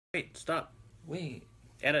Wait, stop. Wait.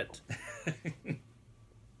 Edit.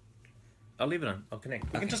 I'll leave it on. I'll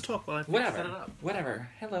connect. We can just talk while I Whatever. set it up. Whatever.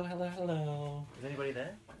 Hello, hello, hello. Is anybody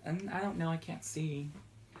there? I don't know. I can't see.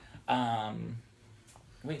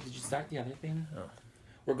 Wait, did you start the other thing? Oh.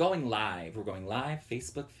 We're going live. We're going live,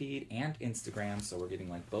 Facebook feed and Instagram, so we're getting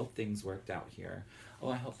like both things worked out here. Oh,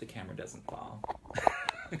 I hope the camera doesn't fall.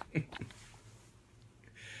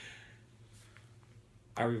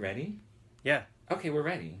 Are we ready? Yeah. Okay, we're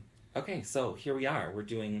ready. Okay, so here we are. We're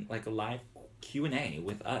doing like a live Q&A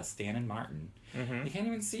with us, Dan and Martin. Mm-hmm. I can't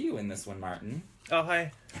even see you in this one, Martin. Oh,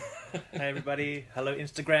 hi. Hi, everybody. Hello,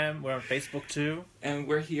 Instagram. We're on Facebook, too. And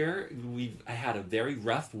we're here. I had a very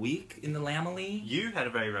rough week in the Lamely. You had a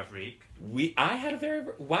very rough week. I had a very...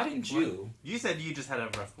 Why didn't you? You said you just had a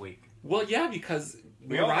rough week. Well, yeah, because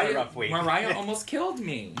We all had a rough week. Mariah almost killed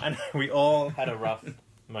me. And we all had a rough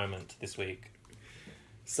moment this week.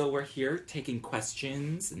 So we're here taking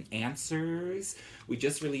questions and answers. We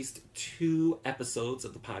just released 2 episodes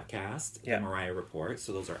of the podcast, The Mariah Report.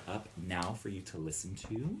 So those are up now for you to listen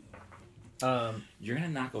to. You're going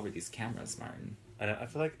to knock over these cameras, Martin. I know. I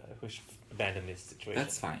feel like we should abandon this situation.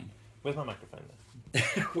 That's fine. Where's my microphone, though?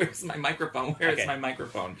 Where's my microphone? Where is my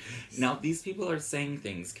microphone? Now, these people are saying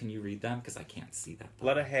things. Can you read them? Because I can't see that. A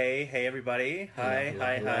lot of hey. Hey, everybody. Hi, Hello,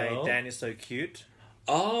 hi, hello. hi. Dan is so cute.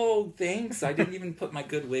 Oh, thanks. I didn't even put my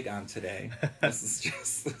good wig on today. This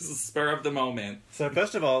is spur of the moment. So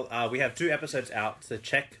first of all, we have 2 episodes out, so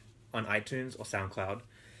check on iTunes or SoundCloud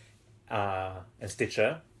and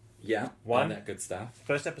Stitcher. Yeah, all that good stuff.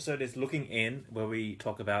 First episode is Looking In, where we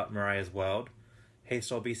talk about Mariah's World. Hey,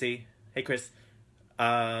 Soul BC. Hey, Chris.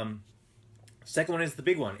 Second one is the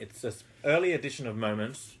big one. It's this early edition of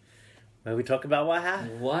Moments, where we talk about what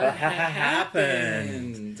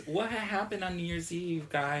happened. What happened on New Year's Eve,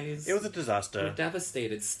 guys? It was a disaster. We're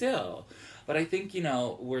devastated still. But I think,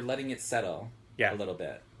 we're letting it settle a little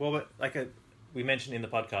bit. Well, we mentioned in the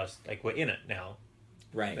podcast, we're in it now.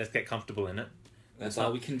 Right. Let's get comfortable in it. That's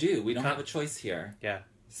all we can do. We don't have a choice here. Yeah.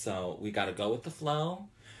 So we got to go with the flow,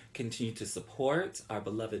 continue to support our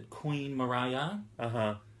beloved Queen Mariah.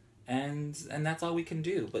 Uh-huh. And that's all we can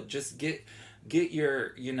do. But just get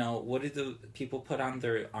your, what did the people put on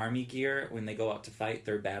their army gear when they go out to fight,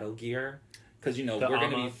 their battle gear? Because, we're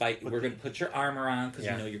going to be fighting. We're going to put your armor on because,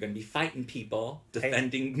 you're going to be fighting people,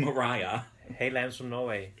 defending Mariah. Hey, lambs from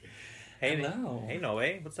Norway. Hey, hello. Hey,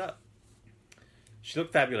 Norway. What's up? She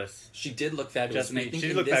looked fabulous. She did look fabulous.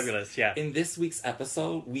 She looked fabulous, yeah. In this week's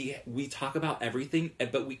episode, we talk about everything,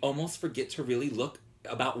 but we almost forget to really look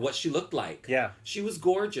about what she looked like. Yeah. She was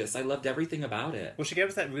gorgeous. I loved everything about it. Well, she gave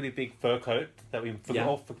us that really big fur coat that we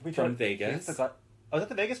forgot. From Vegas. Oh, was that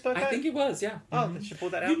the Vegas fur coat? I think it was, yeah. Oh, did she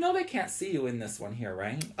pull that out? They can't see you in this one here,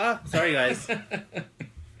 right? Oh, sorry, guys.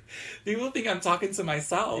 People think I'm talking to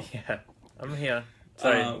myself. Yeah, I'm here.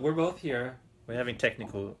 Sorry. We're both here. We're having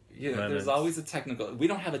technical moments. There's always a technical... We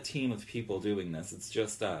don't have a team of people doing this. It's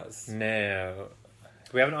just us. No.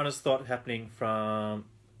 We have an honest thought happening from...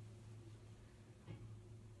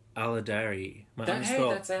 Aladari.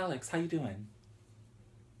 That's Alex. How you doing?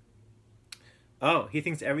 Oh, he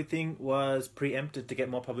thinks everything was preempted to get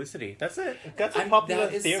more publicity. That's it. That's a popular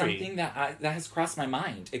theory. That is something that has crossed my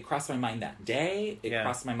mind. It crossed my mind that day. It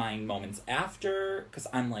crossed my mind moments after. Because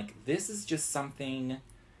I'm like, this is just something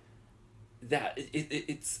that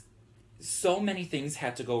it's... So many things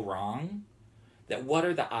had to go wrong. That what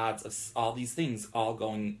are the odds of all these things all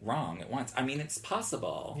going wrong at once? I mean, it's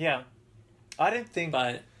possible. Yeah. I didn't think...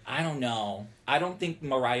 But I don't know. I don't think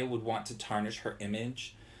Mariah would want to tarnish her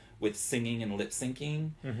image with singing and lip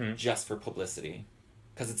syncing just for publicity.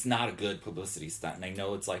 Because it's not a good publicity stunt. And I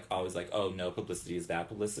know it's always oh no, publicity is bad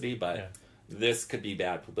publicity, but this could be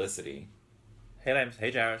bad publicity. Hey Lambs,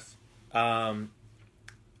 hey Jairus. I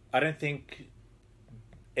don't think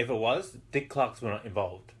if it was, Dick Clarks were not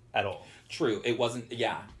involved at all. True, it wasn't,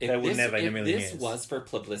 yeah. If this was for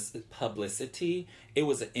publicity, it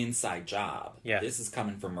was an inside job. Yeah. This is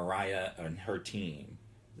coming from Mariah and her team.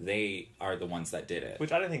 They are the ones that did it.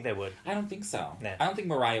 Which I don't think they would. I don't think so. Nah. I don't think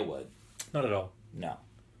Mariah would. Not at all. No.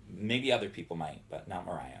 Maybe other people might, but not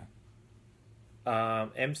Mariah.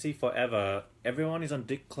 MC Forever. Everyone is on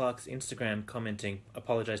Dick Clark's Instagram commenting,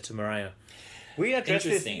 apologize to Mariah. We addressed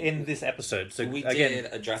this in this episode. So we did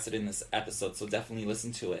address it in this episode, so definitely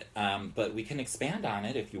listen to it. But we can expand on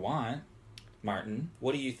it if you want. Martin,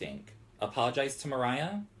 what do you think? Apologize to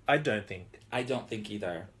Mariah? I don't think. I don't think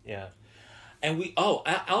either. Yeah. And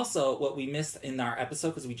also, what we missed in our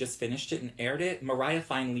episode, because we just finished it and aired it, Mariah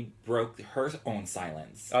finally broke her own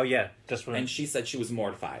silence. Oh, yeah. And she said she was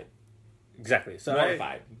mortified. Exactly. So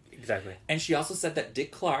Mortified. Exactly. And she also said that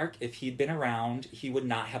Dick Clark, if he'd been around, he would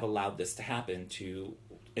not have allowed this to happen to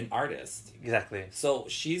an artist. Exactly. So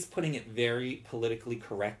she's putting it very politically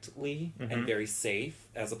correctly and very safe,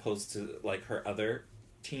 as opposed to like her other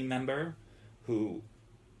team member who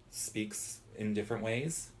speaks in different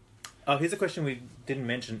ways. Oh, here's a question we didn't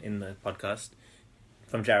mention in the podcast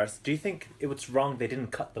from Jairus. Do you think it was wrong they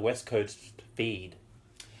didn't cut the West Coast feed?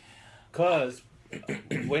 Because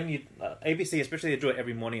when you ABC, especially, they do it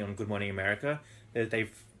every morning on Good Morning America. They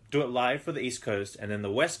do it live for the East Coast, and then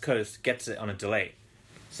the West Coast gets it on a delay.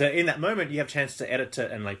 So in that moment, you have a chance to edit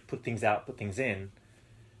it and like put things out, put things in.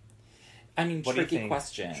 I mean, What do you tricky think?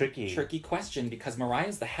 question. Tricky question, because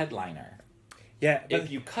Mariah's the headliner. Yeah, but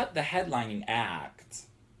If you cut the headlining act,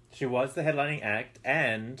 she was the headlining act,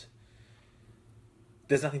 and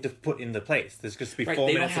there's nothing to put in the place. There's just be right? 4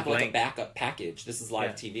 They don't minutes have of like blank. a backup package. This is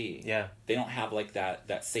live TV. Yeah. They don't have like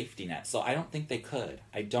that safety net. So I don't think they could.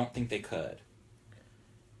 I don't think they could.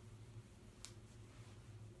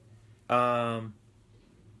 So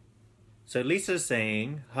Lisa's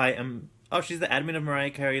saying, "Hi, she's the admin of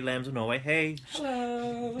Mariah Carey Lambs of Norway. Hey,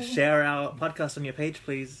 Hello. share our podcast on your page,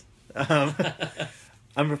 please." I'm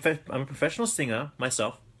a professional singer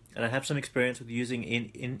myself, and I have some experience with using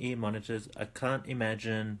in-ear monitors. I can't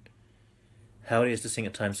imagine how it is to sing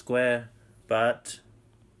at Times Square, but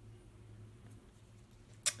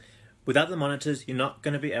without the monitors, you're not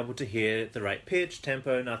going to be able to hear the right pitch,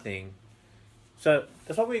 tempo, nothing. So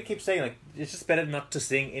that's what we keep saying. Like, it's just better not to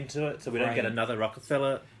sing into it, so we don't get another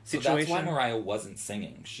Rockefeller situation. So that's why Mariah wasn't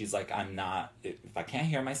singing. She's like, I'm not. If I can't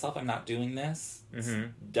hear myself, I'm not doing this. It's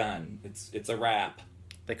done. It's a wrap.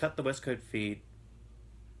 They cut the West Coast feed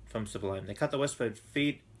from Sublime. They cut the West Coast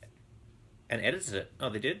feed and edited it. Oh,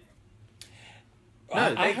 they did?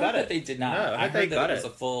 No, I heard that they did not. No, I heard that it was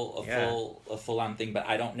it. a full on thing, but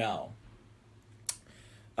I don't know.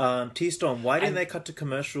 T-Storm, why didn't they cut to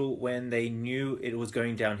commercial when they knew it was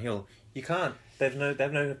going downhill? You can't. They've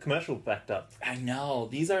no commercial backed up. I know.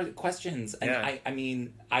 These are questions. And Yeah. I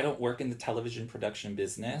mean, I don't work in the television production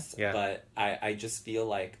business, but I just feel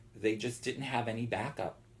like they just didn't have any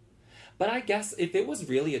backup. But I guess if it was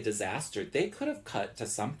really a disaster, they could have cut to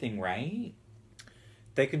something, right?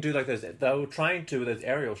 They can do like those. They were trying to with those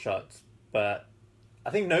aerial shots, but I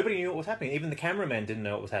think nobody knew what was happening. Even the cameraman didn't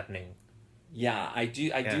know what was happening. Yeah, I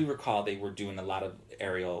do recall they were doing a lot of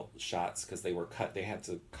aerial shots because they were cut. They had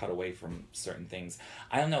to cut away from certain things.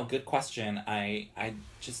 I don't know. Good question. I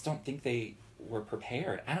just don't think they were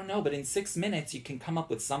prepared. I don't know, but in 6 minutes you can come up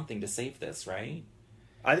with something to save this, right?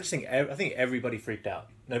 I think everybody freaked out.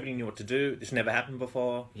 Nobody knew what to do. This never happened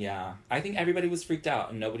before. Yeah, I think everybody was freaked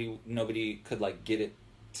out, and nobody could like get it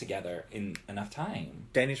together in enough time.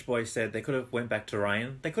 Danish Boy said they could have went back to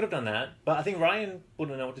Ryan. They could have done that, but I think Ryan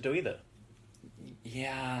wouldn't know what to do either.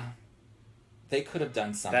 Yeah, they could have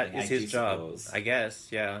done something. That is his job, suppose. I guess.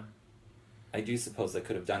 Yeah, I do suppose they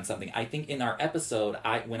could have done something. I think in our episode,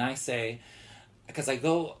 when I say, because I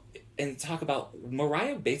go and talk about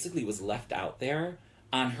Mariah basically was left out there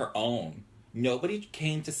on her own. Nobody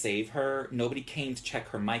came to save her. Nobody came to check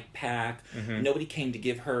her mic pack. Nobody came to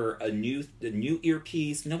give her a new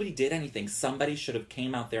earpiece. Nobody did anything. Somebody should have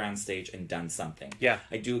came out there on stage and done something. Yeah,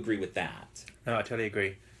 I do agree with that. no, I totally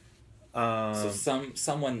agree. So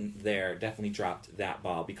someone there definitely dropped that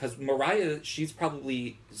ball, because Mariah, she's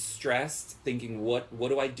probably stressed, thinking, what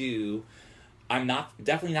do I do? I'm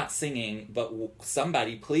definitely not singing, but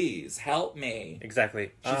somebody please help me.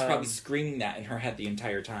 Exactly. She's probably screaming that in her head the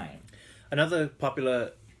entire time. Another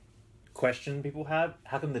popular question people have: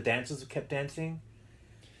 how come the dancers kept dancing?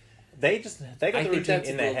 They got the routine that's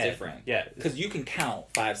in a their little head. different. Yeah, because you can count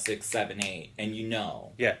 5, 6, 7, 8, and you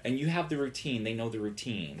know. Yeah, and you have the routine. They know the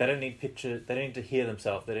routine. They don't need picture. They don't need to hear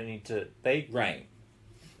themselves. They don't need to. They right.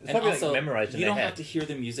 It's And probably also, like memorized in you their don't head. have to hear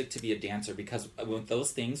the music to be a dancer, because with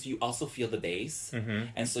those things, you also feel the bass,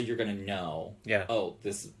 and so you're gonna know. Yeah. Oh,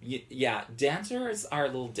 dancers are a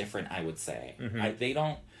little different, I would say.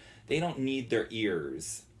 They don't need their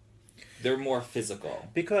ears. They're more physical.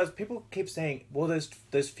 Because people keep saying, well,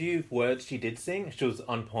 those few words she did sing, she was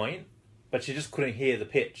on point, but she just couldn't hear the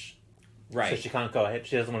pitch. Right. So she can't go ahead.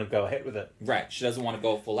 She doesn't want to go ahead with it. Right. She doesn't want to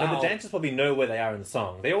go full So out. the dancers probably know where they are in the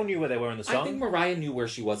song. They all knew where they were in the song. I think Mariah knew where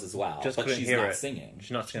she was as well, Just but couldn't she's hear not it. singing.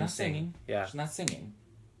 She's not going to sing. Yeah. She's not singing.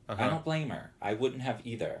 Uh-huh. I don't blame her. I wouldn't have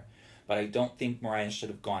either. But I don't think Mariah should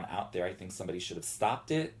have gone out there. I think somebody should have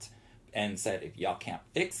stopped it and said, if y'all can't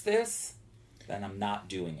fix this, then I'm not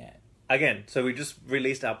doing it. Again, so we just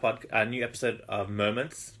released our new episode of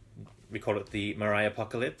Moments. We call it the Mariah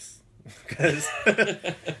Apocalypse. Because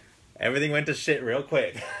everything went to shit real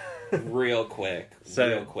quick. real quick. So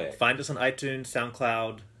real quick. Find us on iTunes,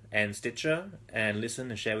 SoundCloud, and Stitcher, and listen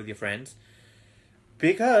and share with your friends.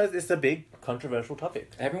 Because it's a big, controversial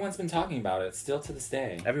topic. Everyone's been talking about it, still to this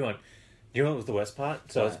day. Everyone. You know what was the worst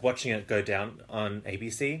part? So What? I was watching it go down on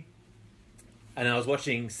ABC, and I was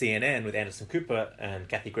watching CNN with Anderson Cooper and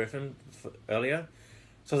Kathy Griffin earlier.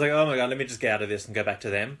 So I was like, oh my God, let me just get out of this and go back to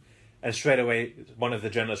them. And straight away, one of the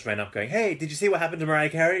journalists ran up going, hey, did you see what happened to Mariah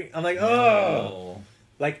Carey? I'm like, oh! No.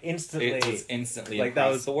 Like, instantly. It was instantly like, across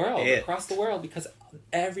that was the world. it. Across the world, because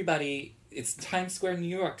everybody... It's Times Square, New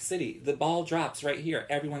York City. The ball drops right here.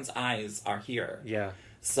 Everyone's eyes are here. Yeah.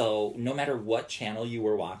 So no matter what channel you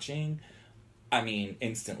were watching, I mean,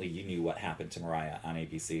 instantly you knew what happened to Mariah on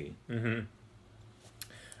ABC.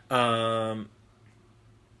 Mm-hmm.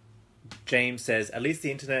 James says, at least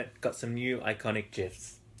the internet got some new iconic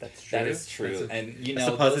GIFs. That's true. That is true. And, you that's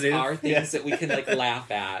know, a those positive. are things Yeah. that we can, like, laugh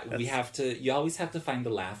at. You always have to find the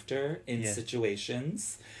laughter in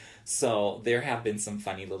situations. So there have been some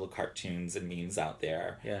funny little cartoons and memes out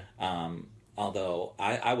there. Yeah. Although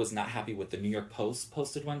I was not happy with the New York Post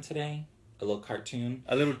posted one today. A little cartoon.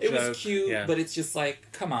 A little It joke. was cute, yeah. but it's just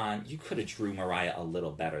like, come on, you could have drew Mariah a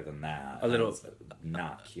little better than that. A little. That was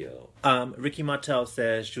not cute. Ricky Martel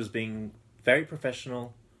says she was being very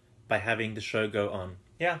professional by having the show go on.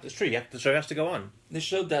 Yeah, it's true. Yeah, the show has to go on. The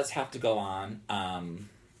show does have to go on.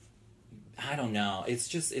 I don't know.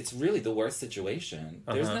 It's really the worst situation.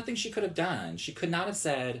 There's nothing she could have done. She could not have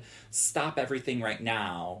said, stop everything right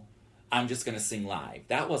now. I'm just going to sing live.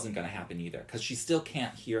 That wasn't going to happen either, because she still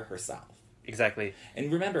can't hear herself. Exactly.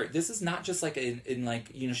 And remember, this is not just like in like,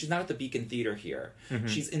 you know, she's not at the Beacon Theater here. Mm-hmm.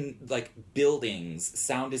 She's in like buildings.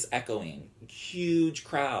 Sound is echoing. Huge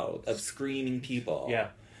crowd of screaming people. Yeah.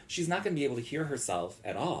 She's not going to be able to hear herself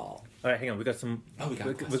at all. All right, hang on. We got some. Oh,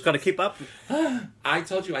 we've got to keep up. I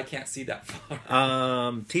told you I can't see that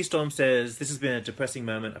far. T Storm says this has been a depressing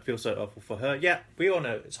moment. I feel so awful for her. Yeah, we all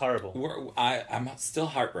know it's horrible. I'm still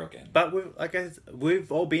heartbroken. But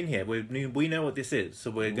we've all been here. We know what this is, so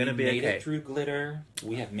we're gonna be okay. We made it through glitter.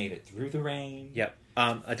 We have made it through the rain. Yep.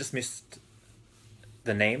 I just missed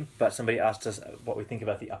the name, but somebody asked us what we think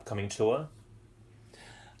about the upcoming tour.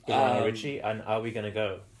 Lionel Richie, and are we gonna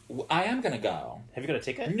go? I am gonna go. Have you got a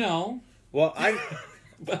ticket? No. Well,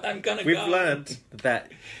 But I'm gonna We've go. learned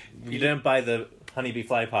that you don't buy the Honeybee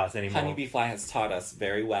Fly Pass anymore. Honeybee Fly has taught us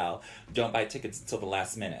very well. Don't buy tickets until the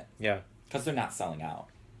last minute. Yeah. Because they're not selling out.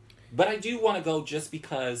 But I do want to go just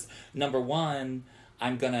because, number one,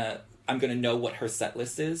 I'm gonna know what her set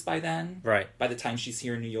list is by then. Right. By the time she's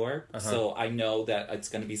here in New York. So I know that it's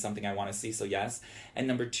gonna be something I want to see, so yes. And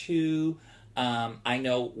number two, I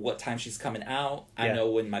know what time she's coming out. I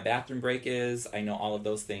know when my bathroom break is. I know all of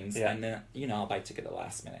those things. Yeah. And then, you know, I'll buy a ticket at the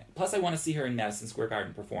last minute. Plus, I want to see her in Madison Square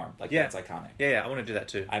Garden perform. Like, that's iconic. Yeah, I want to do that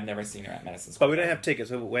too. I've never seen her at Madison Square But we don't Garden. have tickets,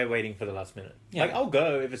 so we're waiting for the last minute. Yeah. Like, I'll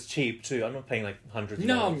go if it's cheap too. I'm not paying like hundreds of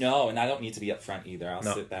dollars. No, and I don't need to be up front either. I'll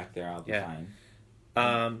sit back there. I'll be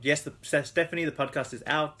fine. Yes, Stephanie, the podcast is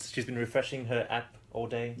out. She's been refreshing her app all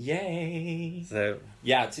day. Yay! So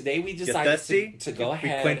yeah, today we you're decided thirsty? to go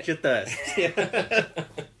ahead. We quench your thirst.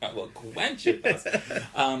 Well, quench your thirst.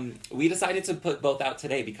 We decided to put both out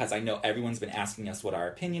today because I know everyone's been asking us what our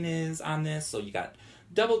opinion is on this. So you got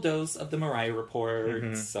double dose of the Mariah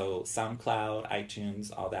report. So SoundCloud,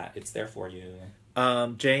 iTunes, all that. It's there for you.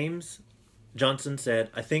 James Johnson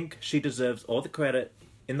said, I think she deserves all the credit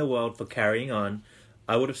in the world for carrying on.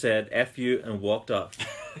 I would have said F you and walked off.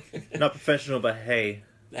 Not professional, but hey,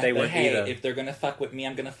 they weren't either. If they're going to fuck with me,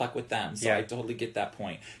 I'm going to fuck with them. So I totally get that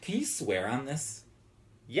point. Can you swear on this?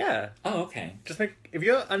 Yeah. Oh, okay. Just if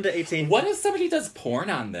you're under 18... What if somebody does porn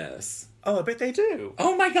on this? Oh, I bet they do.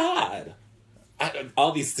 Oh my God.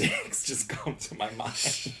 All these things just come to my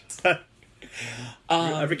mind.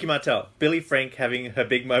 Ricky Martel, Billy Frank having her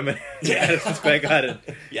big moment at Madison Square Garden.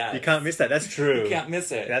 Yeah, you can't miss that. That's true. You can't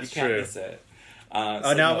miss it. That's you can't true. miss it.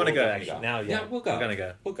 Now I want to go. Actually, now yeah, we'll go. We're gonna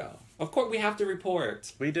go. We'll go. Of course, we have to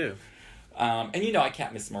report. We do. And you know, I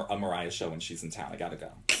can't miss a Mariah show when she's in town. I gotta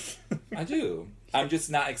go. I do. I'm just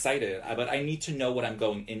not excited, but I need to know what I'm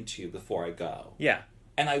going into before I go. Yeah.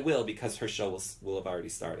 And I will, because her show will have already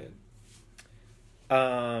started.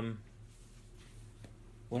 What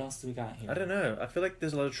else do we got here? I don't know. I feel like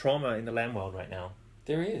there's a lot of trauma in the lamb world right now.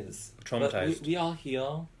 There is. Traumatized. But we all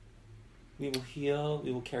heal. We will heal.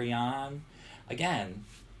 We will carry on. Again,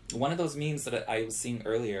 one of those memes that I was seeing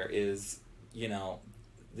earlier is, you know,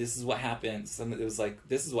 this is what happened. It was like,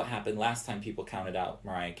 this is what happened last time people counted out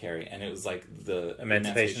Mariah Carey. And it was like the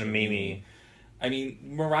Emancipation of Mimi. I mean,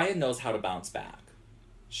 Mariah knows how to bounce back.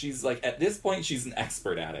 She's like, at this point, she's an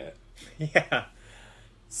expert at it. Yeah.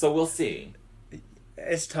 So we'll see.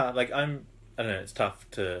 It's tough. Like, I don't know, it's tough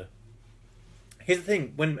to... Here's the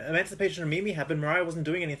thing. When Emancipation of Mimi happened, Mariah wasn't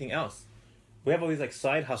doing anything else. We have all these, like,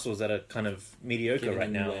 side hustles that are kind of mediocre Getting right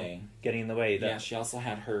in the now. way. Getting in the way. Yeah, she also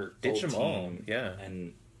had her Ditch old them all. team. Yeah.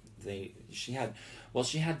 And she had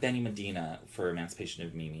Benny Medina for Emancipation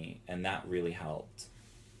of Mimi, and that really helped.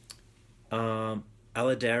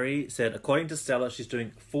 Aladari said, according to Stella, she's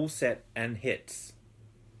doing full set and hits.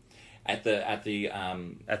 At the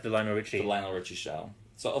Lionel Richie. The Lionel Richie show.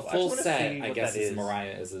 So a full set, I guess, is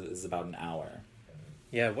Mariah is about an hour.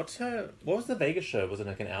 Yeah, what was the Vegas show? Was it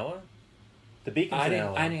like an hour? The Beacon's an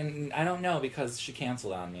hour. I don't know because she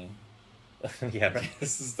canceled on me. Yeah, right.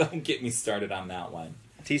 Don't get me started on that one.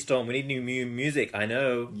 T-Storm, we need new music, I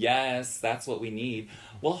know. Yes, that's what we need.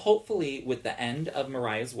 Well, hopefully with the end of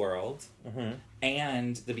Mariah's World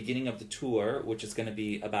and the beginning of the tour, which is going to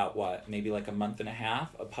be about maybe like a month and a half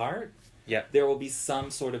apart. Yeah. There will be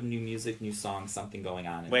some sort of new music, new song, something going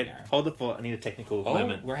on in there. Wait, hold the thought. I need a technical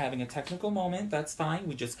moment. We're having a technical moment. That's fine.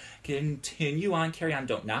 We just continue on, carry on.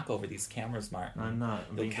 Don't knock over these cameras, Martin. I'm not.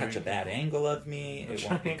 You'll catch a bad angle of me. It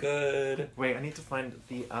won't be good. Wait, I need to find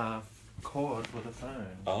the cord for the phone.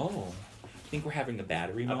 Oh. I think we're having a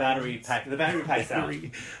battery moment. The battery pack's out.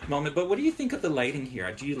 Moment. But what do you think of the lighting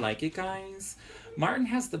here? Do you like it, guys? Martin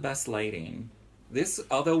has the best lighting.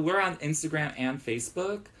 Although we're on Instagram and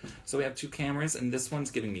Facebook, so we have two cameras, and this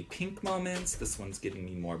one's giving me pink moments, this one's giving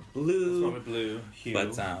me more blue. This one with blue hue.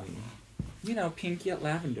 But, pink yet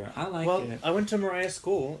lavender. I like it. Well, I went to Mariah's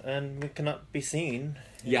school, and we cannot be seen.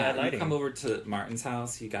 Yeah, you come over to Martin's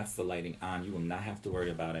house, he got the lighting on. You will not have to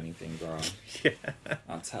worry about anything, girl. Yeah.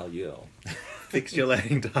 I'll tell you. Fix your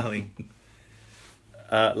lighting, darling.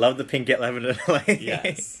 Love the pink yet lavender lighting.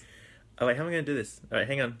 Yes. Oh, wait, how am I going to do this? All right,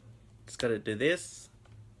 hang on. Just gotta do this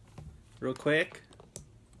real quick.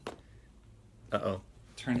 Uh-oh.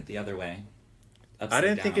 Turn it the other way. I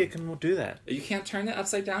don't think it can do that. You can't turn it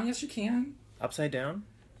upside down? Yes, you can. Upside down?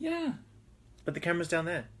 Yeah. But the camera's down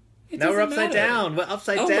there. Now we're upside down. We're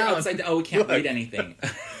upside down. We're upside down. Oh, we can't read anything.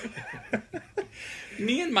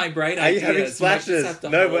 Me and my bright ideas. Are you having splashes?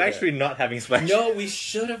 No, we're actually not having splashes. No, we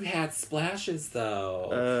should have had splashes,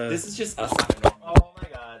 though. This is just us. Oh my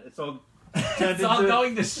god. It's all... It's all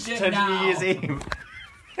going to shit now. New Year's Eve.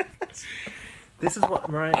 This is what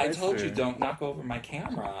Mariah I told you, don't knock over my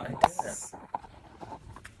camera.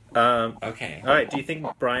 Okay. Alright, do you think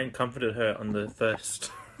Brian comforted her on the first?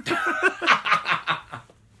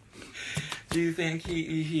 Do you think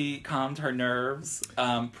he calmed her nerves?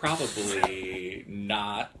 Probably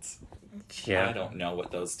not. Yeah. I don't know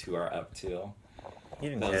what those two are up to.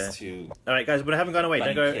 Those two. Alright, guys, but I haven't gone away.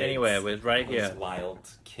 Don't go anywhere. We're right here. Those wild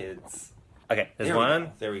kids. Okay, there's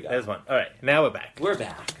one. There we go. There's one. Alright, now we're back. We're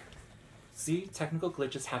back. See, technical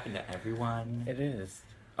glitches happen to everyone. It is.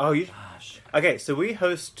 Oh, Gosh. Okay, so we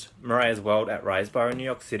host Mariah's World at Rise Bar in New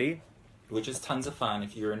York City. Which is tons of fun.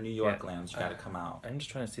 If you're in New York lands, you gotta come out. I'm just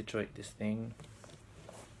trying to situate this thing.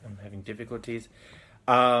 I'm having difficulties.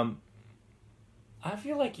 I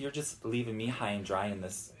feel like you're just leaving me high and dry in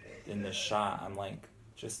this shot. I'm like,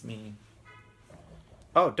 just me.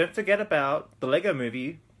 Oh, don't forget about the Lego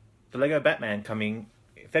movie, the Lego Batman, coming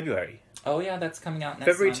February. Oh yeah, that's coming out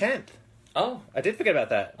next February month. 10th. Oh. I did forget about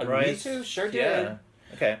that. Me too, sure did. Yeah.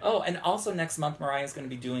 Okay. Oh, and also next month Mariah's going to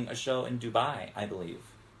be doing a show in Dubai, I believe.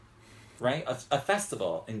 Right? A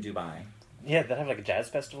festival in Dubai. Yeah, they have like a jazz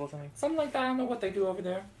festival or something? Something like that. I don't know what they do over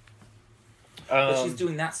there. But she's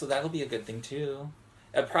doing that, so that'll be a good thing too.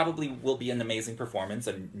 It probably will be an amazing performance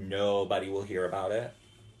and nobody will hear about it.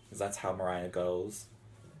 Because that's how Mariah goes.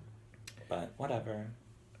 But whatever.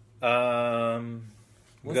 We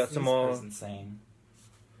got some more. Saying?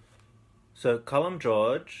 So Colum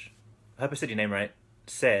George, I hope I said your name right,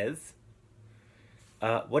 says,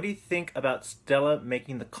 what do you think about Stella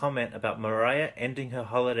making the comment about Mariah ending her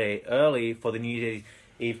holiday early for the New Year's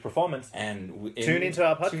Eve performance? And tune into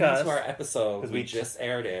our podcast. Tune into our episode. We just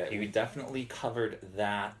aired it. We definitely covered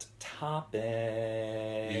that topic.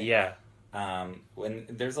 Yeah. When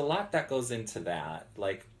there's a lot that goes into that.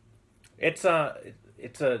 Like, it's a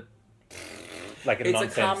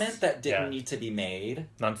nonsense. A comment that didn't need to be made.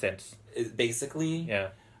 Nonsense. Basically. Yeah.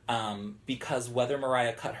 Because whether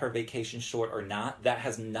Mariah cut her vacation short or not, that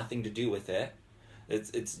has nothing to do with it.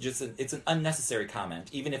 It's just it's an unnecessary comment.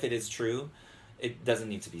 Even if it is true, it doesn't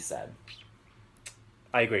need to be said.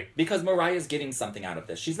 I agree. Because Mariah's getting something out of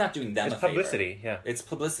this. She's not doing them a favor. It's publicity, yeah. It's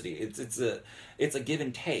publicity. It's a give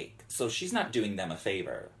and take. So she's not doing them a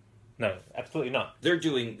favor. No, absolutely not.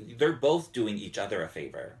 They're both doing each other a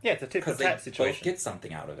favor. Yeah, it's a tit for tat situation. Because they both get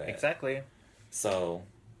something out of it. Exactly. So,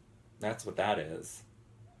 that's what that is.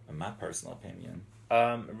 In my personal opinion.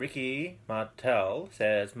 Ricky Martel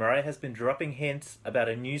says, Mariah has been dropping hints about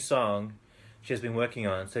a new song she has been working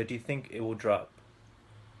on. So do you think it will drop?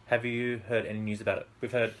 Have you heard any news about it?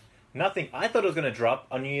 We've heard nothing. I thought it was going to drop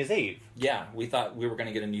on New Year's Eve. Yeah, we thought we were going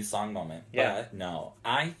to get a new song moment. Yeah. But no.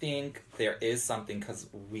 I think there is something, because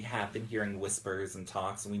we have been hearing whispers and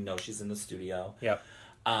talks, and we know she's in the studio. Yep.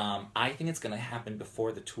 I think it's going to happen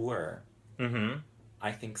before the tour. Mm-hmm.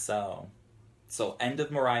 I think so. So end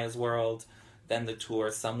of Mariah's World, then the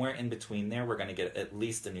tour. Somewhere in between there, we're going to get at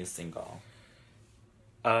least a new single.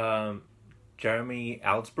 Jeremy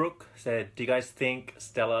Alsbrook said, do you guys think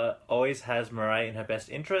Stella always has Mariah in her best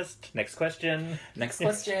interest? Next question. Next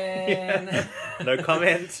question. Yeah. No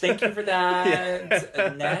comment. Thank you for that.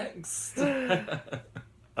 Yeah. Next.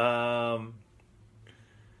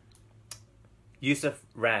 Yusuf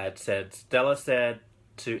Rad said, Stella said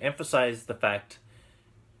to emphasize the fact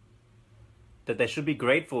that they should be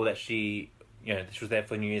grateful that she was there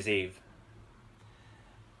for New Year's Eve.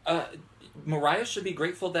 Mariah should be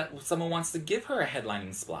grateful that someone wants to give her a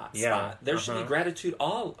headlining spot. There should be gratitude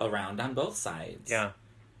all around on both sides. Yeah.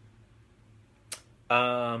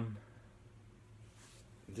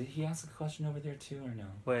 Did he ask a question over there too, or no?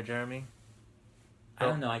 Where, Jeremy? I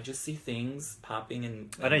don't know. I just see things popping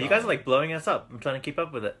and I know, you guys are like blowing us up. I'm trying to keep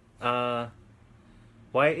up with it. Why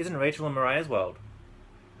isn't Rachel in Mariah's world?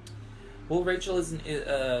 Well, Rachel isn't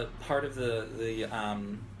part of the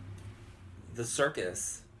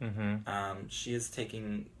circus. Mm-hmm.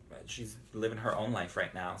 She's living her own life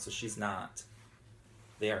right now, so she's not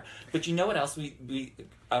there. But you know what else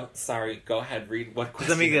sorry, go ahead, read what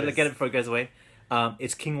question. Let me get it before it goes away.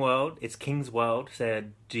 It's King's World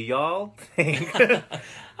said, do y'all think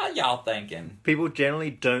how y'all thinking? People generally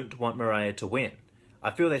don't want Mariah to win. I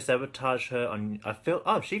feel they sabotage her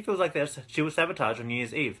she feels like she was sabotaged on New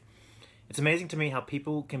Year's Eve. It's amazing to me how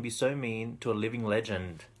people can be so mean to a living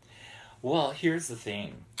legend. Well, here's the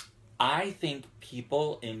thing. I think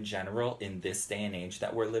people in general, in this day and age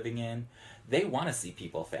that we're living in, they want to see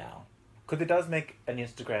people fail. Because it does make an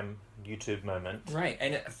Instagram, YouTube moment. Right.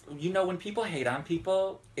 And, when people hate on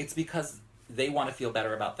people, it's because they want to feel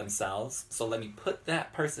better about themselves. So let me put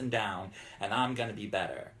that person down, and I'm going to be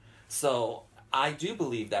better. So I do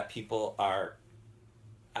believe that people are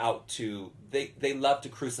out to... They love to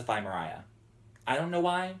crucify Mariah. I don't know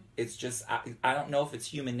why. It's just, I don't know if it's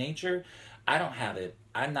human nature. I don't have it.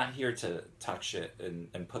 I'm not here to talk shit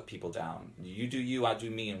and put people down. You do you, I do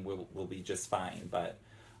me, and we'll be just fine. But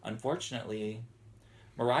unfortunately,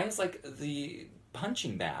 Mariah's like the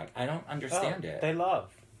punching bag. I don't understand it. They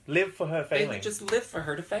live for her failing. They just live for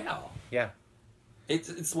her to fail. Yeah.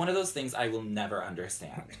 It's one of those things I will never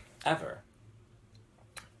understand. Ever.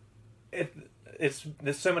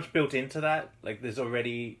 There's so much built into that. Like,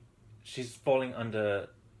 she's falling under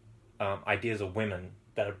ideas of women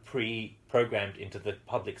that are pre-programmed into the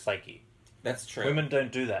public psyche. That's true. Women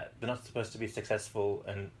don't do that. They're not supposed to be successful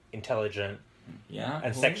and intelligent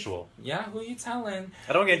and sexual. Yeah, who are you telling?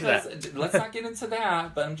 I don't get into that. Let's not get into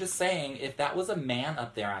that, but I'm just saying, if that was a man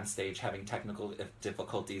up there on stage having technical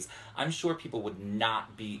difficulties, I'm sure people would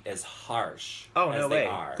not be as harsh as they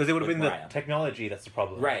are. Because it would have been Mariah. The technology that's the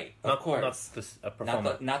problem. Right, of course. Not the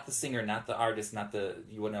performer. Not the singer, not the artist, not the,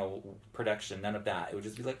 production, none of that. It would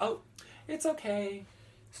just be like, oh, it's okay.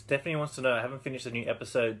 Stephanie wants to know, I haven't finished the new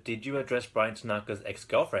episode, did you address Brian Tanaka's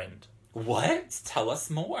ex-girlfriend? What? Tell us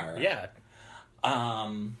more. Yeah. I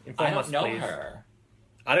don't know her.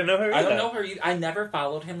 I don't know her either. I don't know her either. I never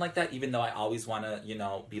followed him like that, even though I always want to,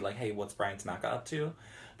 be like, hey, what's Brian Tanaka up to?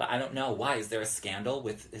 But I don't know. Why? Is there a scandal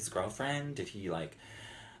with his girlfriend? Did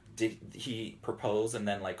he propose and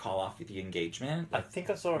then, call off the engagement? I think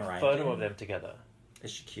I saw a photo of them together. Is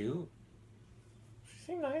she cute? She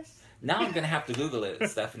seemed nice. Now I'm going to have to Google it,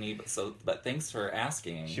 Stephanie, but thanks for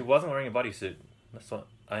asking. She wasn't wearing a bodysuit. That's what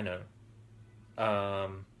I know.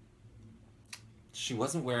 She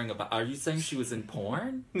wasn't wearing Are you saying she was in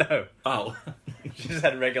porn? No. Oh. She just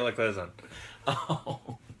had regular clothes on.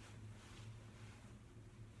 Oh.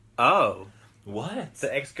 Oh. What?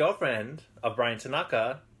 The ex-girlfriend of Brian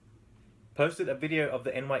Tanaka posted a video of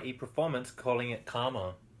the NYE performance calling it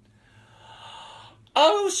karma.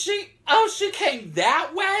 Oh, she came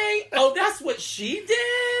that way? Oh, that's what she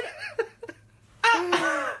did?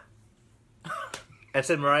 And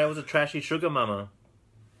said Mariah was a trashy sugar mama.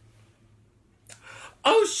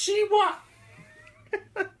 Oh, she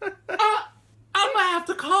I'm gonna have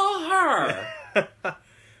to call her.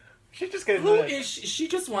 She just goes. Who is she? She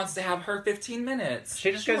just wants to have her 15 minutes.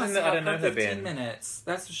 She goes in the I don't know her 15 minutes.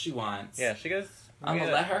 That's what she wants. Yeah, she goes. I'm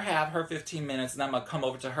gonna let her have her 15 minutes, and I'm gonna come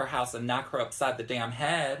over to her house and knock her upside the damn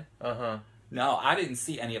head. No, I didn't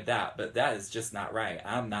see any of that, but that is just not right.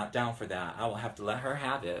 I'm not down for that. I will have to let her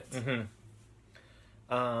have it.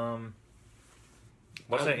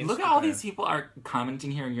 What's her Look at all these people are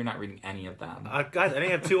commenting here, and you're not reading any of them. Guys, I only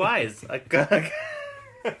have 2 eyes.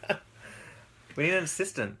 We need an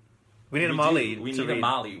assistant. We need a Molly. We need a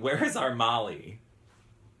Molly. Where is our Molly?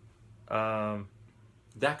 Um,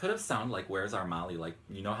 That could have sounded like "Where's our Molly?" Like,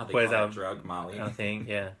 you know how they Where's call our- that drug Molly. I think,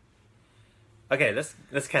 yeah. Okay,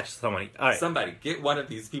 let's catch somebody. All right, Somebody get one of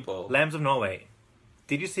these people. Lambs of Norway.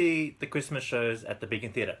 Did you see the Christmas shows at the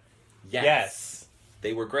Beacon Theatre? Yes.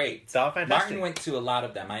 They were great. They were fantastic. Martin went to a lot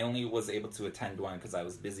of them. I only was able to attend one because I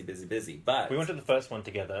was busy. But We went to the first one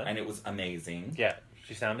together. and it was amazing. Yeah,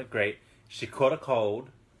 she sounded great. She caught a cold.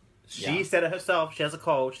 She Yeah. said it herself. She has a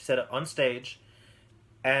cold. She said it on stage.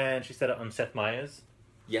 And she said it on Seth Meyers.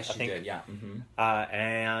 Yes, I she think- did. Yeah. Mm-hmm.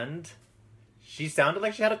 And she sounded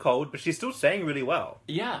like she had a cold, but she's still saying really well.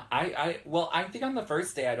 Yeah. I think on the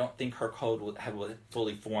first day, I don't think her code had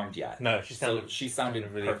fully formed yet. No, she sounded, So she sounded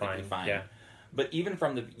really perfectly fine. Yeah. But even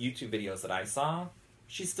from the YouTube videos that I saw,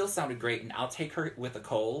 she still sounded great. And I'll take her with a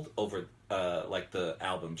cold over like the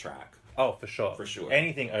album track. Oh, for sure. For sure.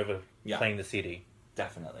 Anything over Yeah. playing the CD.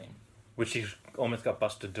 Definitely. Which she almost got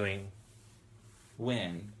busted doing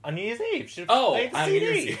When? on New Year's Eve. She Oh, played the on CD.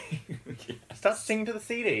 New Year's Eve. Start singing to the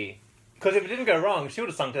CD. Because if it didn't go wrong, she would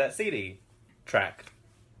have sung to that CD track.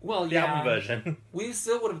 Well, The yeah. album version. We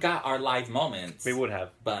still would have got our live moments. We would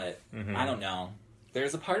have. But Mhm. I don't know.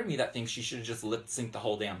 There's a part of me that thinks she should have just lip synced the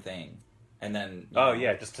whole damn thing. And then. you Oh, know.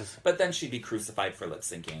 yeah, just to... But then she'd be crucified for lip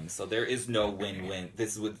syncing. So there is no win-win.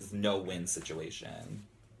 This was no win situation.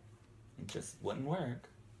 It just wouldn't work.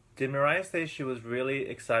 Did Mariah say she was really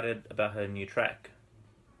excited about her new track?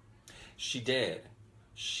 She did.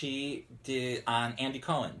 She did on Andy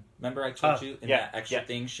Cohen. Remember I told you in that extra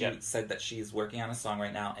thing? She said that she's working on a song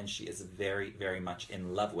right now and she is very, very much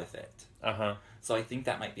in love with it. Uh-huh. So I think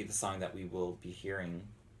that might be the song that we will be hearing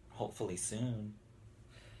hopefully soon.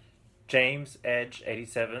 James Edge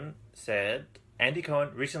 87 said, Andy Cohen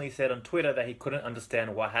recently said on Twitter that he couldn't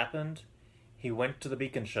understand what happened. He went to the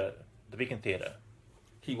Beacon show, the Beacon Theatre.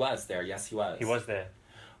 He was there. Yes, he was. He was there.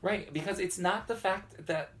 Right, because it's not the fact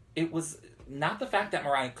that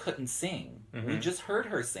Mariah couldn't sing. Mm-hmm. We just heard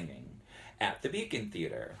her singing at the Beacon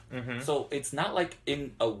Theatre. Mm-hmm. So it's not like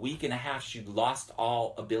in a week and a half she'd lost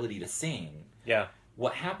all ability to sing. Yeah.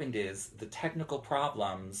 What happened is the technical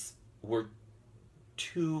problems were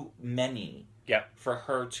too many for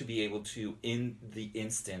her to be able to, in the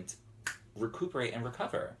instant, recuperate and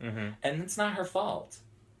recover. Mm-hmm. And it's not her fault.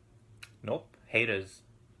 Nope. Haters.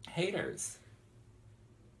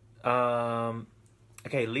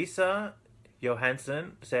 Okay, Lisa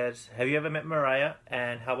Johansson says, have you ever met Mariah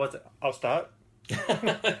and how was it? I'll start.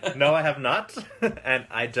 No, I have not. And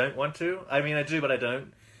I don't want to. I mean, I do, but I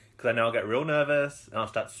don't. Because I know I'll get real nervous and I'll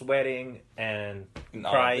start sweating and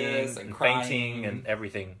crying and fainting and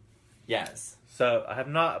everything. Yes. So I have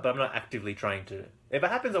not, but I'm not actively trying to. If it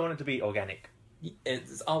happens, I want it to be organic.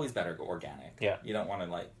 It's always better to go organic. Yeah. You don't want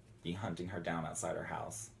to, be hunting her down outside her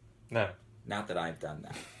house. No. Not that I've done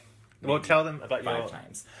that. Well, tell them about 5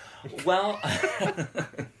 times. Well,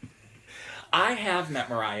 I have met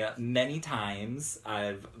Mariah many times.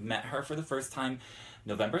 I've met her for the first time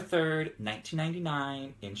November 3rd,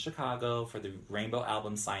 1999 in Chicago for the Rainbow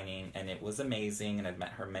album signing, and it was amazing, and I've met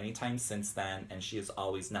her many times since then, and she is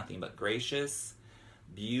always nothing but gracious,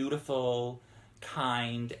 beautiful,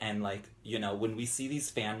 kind, and when we see these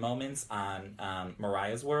fan moments on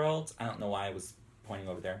Mariah's World, I don't know why I was pointing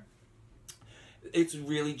over there, it's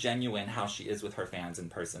really genuine how she is with her fans in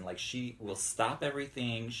person. She will stop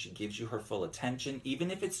everything. She gives you her full attention. Even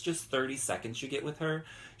if it's just 30 seconds you get with her,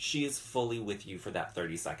 she is fully with you for that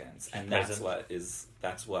 30 seconds. And that's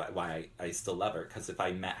why I still love her. Because if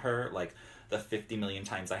I met her, the 50 million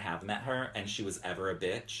times I have met her, and she was ever a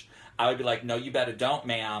bitch, I would be like, no, you better don't,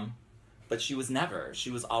 ma'am. But she was never. She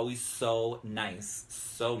was always so nice.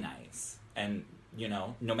 So nice. And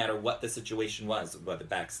no matter what the situation was, whether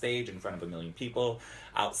backstage, in front of a million people,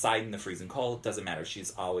 outside in the freezing cold, doesn't matter.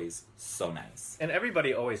 She's always so nice. And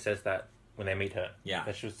everybody always says that when they meet her. Yeah.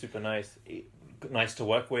 That she was super nice. Nice to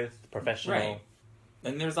work with, professional. Right.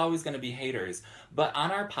 And there's always going to be haters. But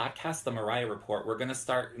on our podcast, The Mariah Report, we're going to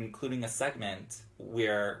start including a segment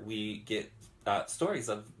where we get stories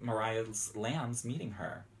of Mariah's lambs meeting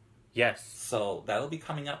her. Yes. So that'll be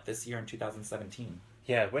coming up this year in 2017.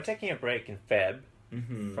 Yeah, we're taking a break in Feb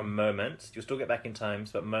Mm-hmm. from Moments. You'll still get back in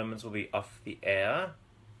times, but Moments will be off the air.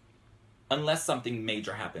 Unless something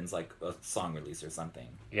major happens, like a song release or something.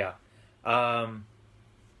 Yeah.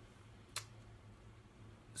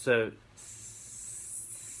 So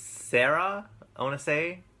Sarah, I want to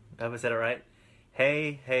say. Have I said it right?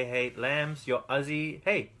 Hey, lambs, you're Uzzy.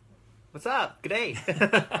 Hey, what's up? G'day.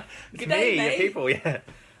 It's G'day, me, mate. your people, yeah.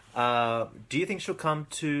 Do you think she'll come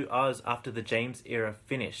to Oz after the James era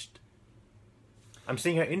finished? I'm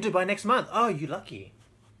seeing her in Dubai next month. Oh, you lucky.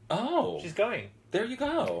 Oh. She's going. There you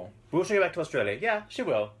go. Will she go back to Australia? Yeah, she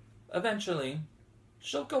will. Eventually.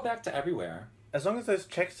 She'll go back to everywhere. As long as those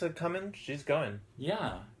checks are coming, she's going.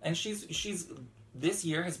 Yeah. And she's this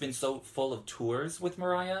year has been so full of tours with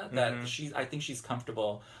Mariah that I think she's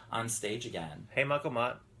comfortable on stage again. Hey, Michael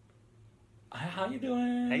Mott. How you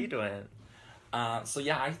doing? How you doing? So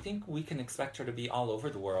yeah, I think we can expect her to be all over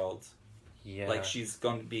the world. Yeah. Like she's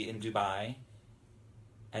going to be in Dubai.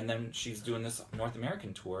 And then she's doing this North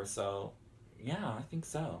American tour, so yeah, I think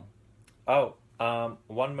so. Oh,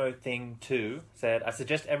 one more thing too. Said, I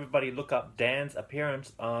suggest everybody look up Dan's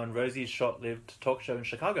appearance on Rosie's short-lived talk show in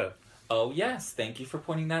Chicago. Oh yes, thank you for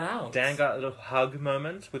pointing that out. Dan got a little hug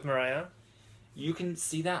moment with Mariah. You can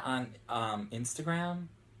see that on Instagram.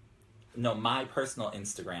 No, my personal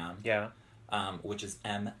Instagram. Yeah. Which is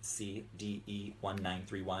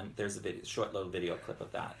MCDE1931. There's a short little video clip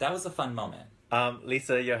of that. That was a fun moment.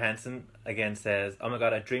 Lisa Johansson again says, oh my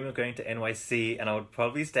god, I dream of going to NYC and I would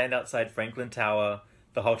probably stand outside Franklin Tower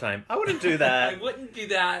the whole time. I wouldn't do that. I wouldn't do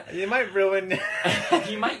that. You might ruin...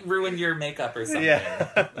 You might ruin your makeup or something.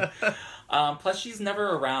 Yeah. Plus, she's never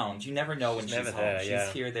around. You never know when she's home. There, she's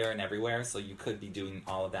here, there, and everywhere, so you could be doing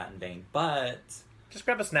all of that in vain. But... just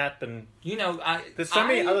grab a snap and... You know, there's so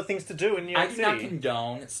many other things to do in New York City. I do not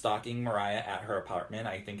condone stalking Mariah at her apartment.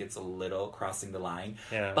 I think it's a little crossing the line.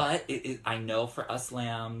 Yeah. But I know for us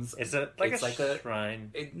lambs... Is it like a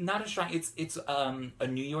shrine? Not a shrine. It's a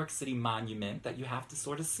New York City monument that you have to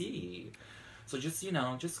sort of see. So just,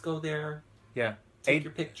 just go there. Yeah. Take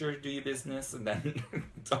your picture, do your business, and then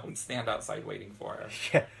don't stand outside waiting for her.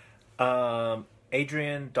 Yeah.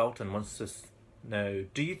 Adrian Dalton wants to know,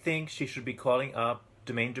 do you think she should be calling up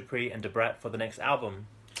Jermaine Dupri and Debrat for the next album?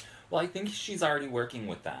 Well, I think she's already working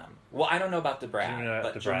with them. Well, I don't know about Debrat,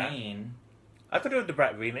 but Jermaine... I could do a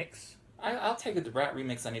Debrat remix. I'll take a Debrat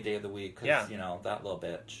remix any day of the week, because, that little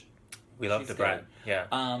bitch. We love Debrat, yeah.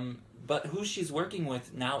 But who she's working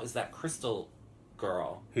with now is that Crystal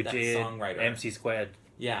girl. Who that did songwriter. MC Squared.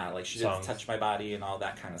 Yeah, like she did Touch My Body and all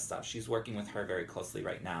that kind of stuff. She's working with her very closely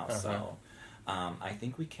right now, so I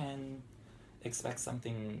think we can expect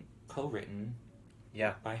something co-written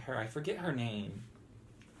by her. I forget her name.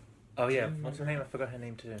 Oh, yeah. What's her name? I forgot her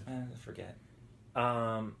name, too. I forget.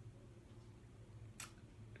 By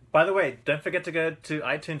the way, don't forget to go to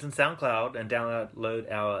iTunes and SoundCloud and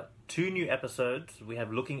download our 2 new episodes. We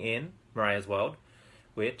have Looking In, Mariah's World,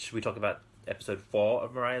 which we talk about episode 4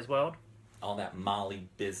 of Mariah's World. All that Molly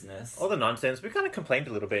business. All the nonsense. We kind of complained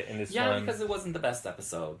a little bit in this one. Yeah, because it wasn't the best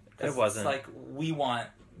episode. It wasn't. It's like, we want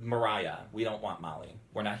Mariah. We don't want Molly.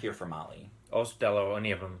 We're not here for Molly. Or Stella or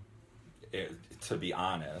any of them. To be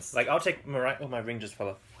honest. Like, I'll take Mariah... Oh, my ring just fell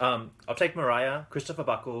off. I'll take Mariah, Christopher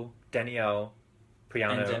Buckle, Danielle,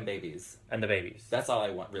 Priano... And Jen Babies. And the babies. That's all I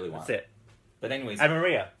really want. That's it. But anyways... And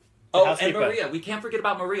Maria. And Maria. We can't forget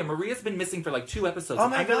about Maria. Maria's been missing for like 2 episodes. Oh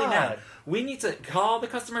my God. Really mad. We need to call the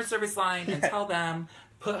customer service line and tell them,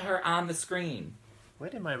 put her on the screen. Where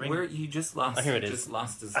did my ring... Where you just lost... Oh, here it is. Just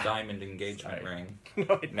lost his diamond engagement ring.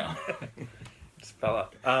 No. Just fell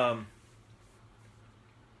off.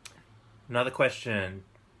 Another question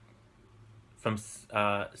from...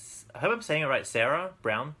 I hope I'm saying it right. Sarah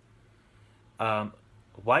Brown.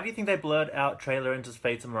 Why do you think they blurred out Trey Lorenzo's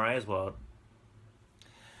Fate to Mariah's World?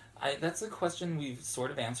 That's a question we've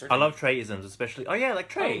sort of answered. I love Treyisms, especially... Oh, yeah, like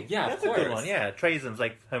Trey. Oh, yeah, that's of course. a good one, yeah. Treyisms,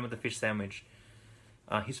 like home of the fish sandwich.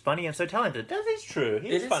 He's funny and so talented. That is true.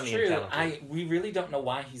 He's funny and talented. We really don't know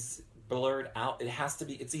why he's blurred out. It has to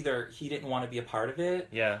be... It's either he didn't want to be a part of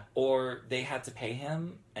it, or they had to pay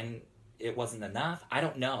him, and it wasn't enough. I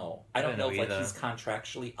don't know. I don't know if like he's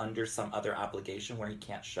contractually under some other obligation where he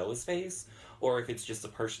can't show his face, or if it's just a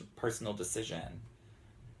personal decision.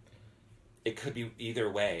 It could be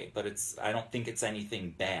either way, but I don't think it's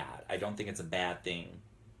anything bad. I don't think it's a bad thing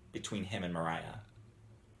between him and Mariah.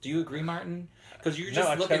 Do you agree, Martin? Because you're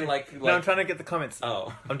just looking like... No, I'm trying to get the comments.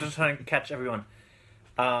 Oh. I'm just trying to catch everyone.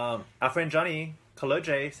 Our friend Johnny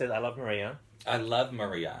Kaloje says, I love Maria. I love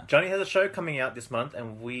Maria. Johnny has a show coming out this month,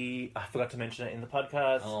 and I forgot to mention it in the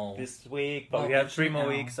podcast this week, but we have 3 more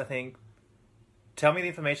weeks, I think. Tell me the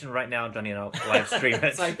information right now, Johnny, and I'll live stream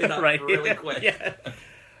it. Type it up really quick. Yeah.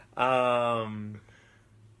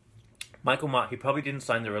 Michael Mott, he probably didn't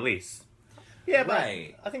sign the release. Yeah, but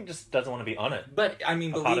I think just doesn't want to be on it. But, I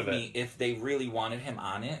mean, believe me, if they really wanted him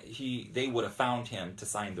on it, they would have found him to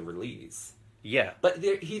sign the release. Yeah. But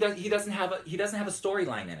he doesn't have a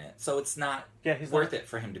storyline in it, so it's not worth it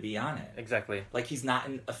for him to be on it. Exactly. Like, he's not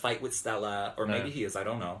in a fight with Stella, or maybe he is, I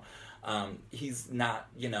don't know. He's not,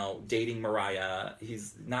 dating Mariah.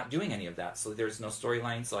 He's not doing any of that, so there's no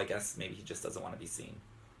storyline, so I guess maybe he just doesn't want to be seen.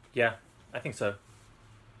 Yeah, I think so.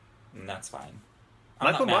 And that's fine.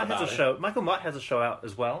 Michael Mott has a show. Michael Mott has a show out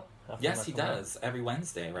as well. Yes, he does. Every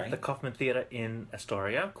Wednesday, right? The Kaufman Theatre in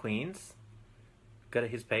Astoria, Queens. Go to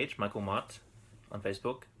his page, Michael Mott, on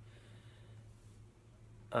Facebook.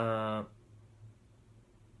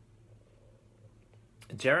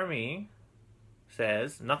 Jeremy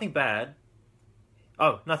says, nothing bad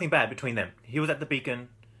between them. He was at the Beacon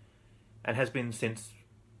and has been since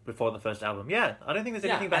before the first album. Yeah, I don't think there's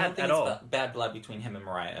anything bad at all. Bad blood between him and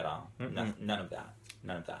Mariah at all. None of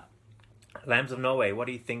that. Lambs of Norway, what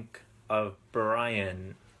do you think of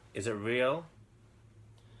Brian? Is it real?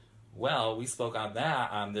 Well, we spoke on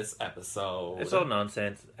that on this episode. It's all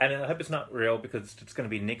nonsense. And I hope it's not real because it's going to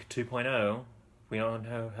be Nick 2.0. We don't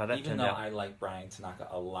know how that turned out. Even though I like Brian Tanaka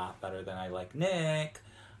a lot better than I like Nick,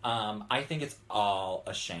 I think it's all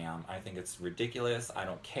a sham. I think it's ridiculous. I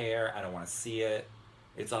don't care. I don't want to see it.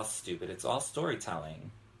 It's all stupid. It's all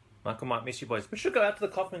storytelling. Michael might miss you boys. We should go out to the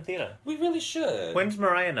Kaufman Theatre. We really should. When's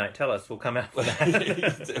Mariah night? Tell us. We'll come out for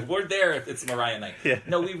that. We're there if it's Mariah night. Yeah.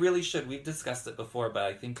 No, we really should. We've discussed it before, but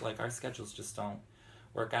I think our schedules just don't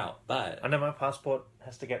work out. But I know my passport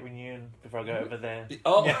has to get renewed before I go over there.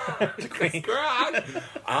 Oh, yeah. To Queens.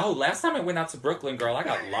 Oh, last time I went out to Brooklyn, girl, I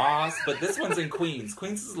got lost. But this one's in Queens.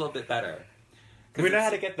 Queens is a little bit better. We know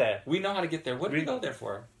how to get there. We know how to get there. What did we go there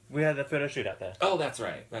for? We had the photo shoot out there. Oh, that's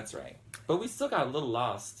right. But we still got a little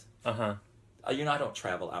lost. Uh-huh. I don't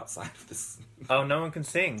travel outside of this. Oh, no one can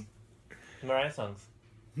sing Mariah songs.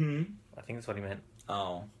 I think that's what he meant.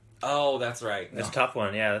 Oh, that's right. That's a tough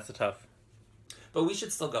one. Yeah, that's a tough. But we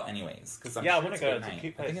should still go anyways. Cause I want to go. It's a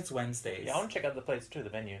cute place. I think it's Wednesdays. Yeah, I want to check out the place too, the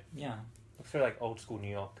venue. Yeah. Looks very like old school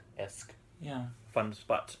New York-esque. Yeah. Fun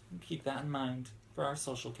spot. Keep that in mind for our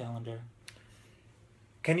social calendar.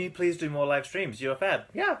 Can you please do more live streams? You're fab.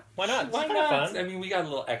 Yeah, why not? Why not? Fun. I mean, we got a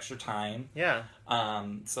little extra time. Yeah.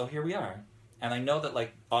 So here we are. And I know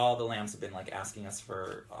that, all the lambs have been, asking us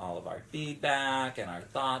for all of our feedback and our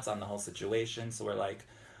thoughts on the whole situation. So we're like,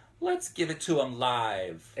 let's give it to them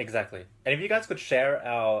live. Exactly. And if you guys could share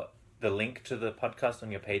the link to the podcast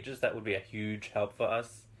on your pages, that would be a huge help for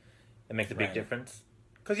us. It makes a big difference.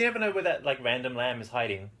 Because you never know where that, random lamb is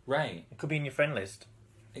hiding. Right. It could be in your friend list.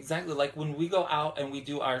 Exactly. Like, when we go out and we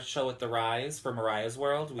do our show at the Rise for Mariah's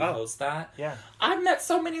World, we host that. Yeah. I've met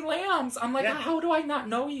so many lambs. I'm like, how do I not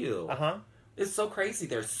know you? Uh-huh. It's so crazy.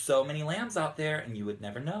 There's so many lambs out there, and you would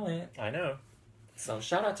never know it. I know. So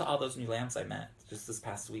shout out to all those new lambs I met just this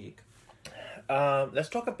past week. Let's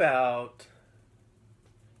talk about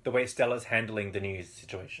the way Stella's handling the news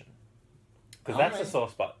situation. Because that's a sore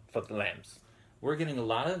spot for the lambs. We're getting a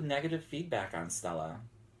lot of negative feedback on Stella.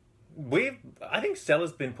 I think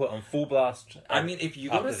Stella's been put on full blast. I mean, if you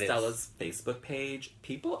go to Stella's Facebook page,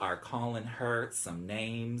 people are calling her some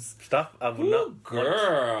names. Stuff I would not...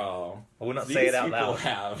 Girl. I would not say it out loud. These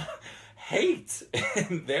people have hate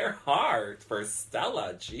in their heart for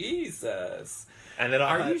Stella. Jesus. And then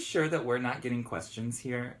are you sure that we're not getting questions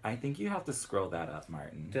here? I think you have to scroll that up,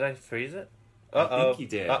 Martin. Did I freeze it? I think you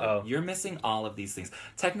did. You're missing all of these things.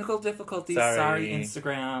 Technical difficulties. Sorry,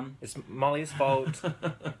 Instagram. It's Molly's fault.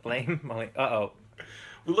 Blame Molly. Well,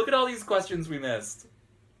 look at all these questions we missed.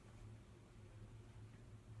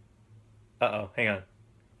 Hang on.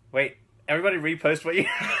 Wait. Everybody repost what you...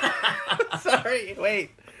 Sorry.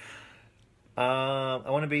 Wait. I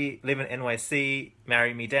want to live in NYC.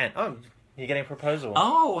 Marry me, Dan. Oh, you're getting a proposal.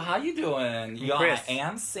 Oh, how you doing? I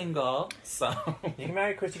am single, so... You can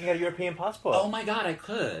marry Chris, you can get a European passport. Oh my god, I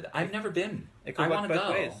could. I've never been. I want to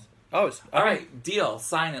go. Ways. Oh, it's... Okay. Alright, deal.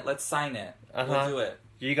 Sign it. Let's sign it. We'll do it.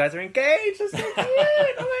 You guys are engaged! That's so cute!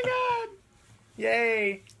 Oh my god!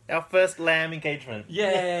 Yay! Our first lamb engagement.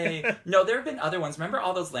 Yay! No, there have been other ones. Remember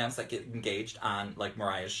all those lambs that get engaged on,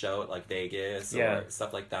 Mariah's show at, Vegas or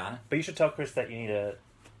stuff like that? But you should tell Chris that you need a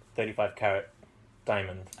 35-carat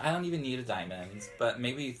diamond. I don't even need a diamond, but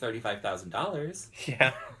maybe $35,000.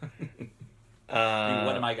 Yeah. I mean,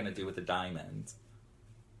 what am I going to do with a diamond?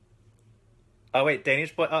 Oh, wait,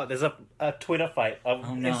 Danish boy. Oh, there's a Twitter fight,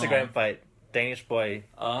 Instagram fight. Danish boy.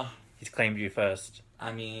 He's claimed you first.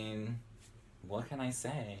 I mean, what can I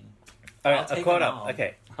say? All right, I caught up.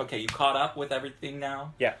 Okay. Okay, you caught up with everything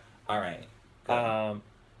now? Yeah. All right.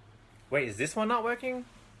 Wait, is this one not working?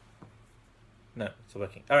 No, it's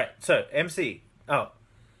working. All right, so MC. Oh.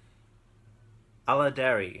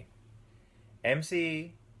 Aladari.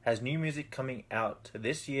 MC has new music coming out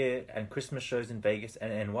this year and Christmas shows in Vegas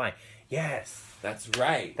and NY. Yes. That's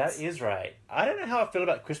right. That is right. I don't know how I feel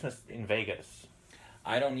about Christmas in Vegas.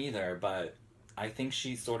 I don't either, but I think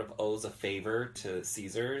she sort of owes a favor to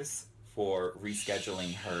Caesars for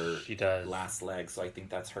rescheduling her She does. last leg, so I think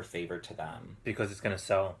that's her favor to them. Because it's going to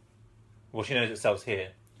sell. Well, she knows it sells here.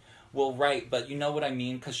 Well, right, but you know what I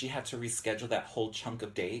mean? Because she had to reschedule that whole chunk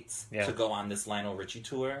of dates to go on this Lionel Richie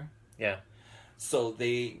tour. Yeah. So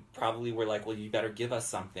they probably were like, well, you better give us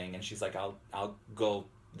something. And she's like, I'll go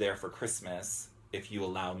there for Christmas if you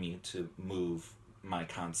allow me to move my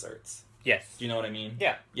concerts. Yes. Do you know what I mean?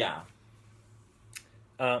 Yeah. Yeah.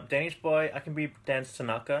 Danish Boy, I can be Dance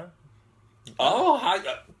Tanaka. Oh,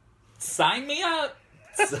 sign me up.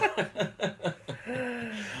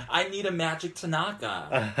 I need a Magic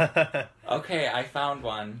Tanaka. Okay, I found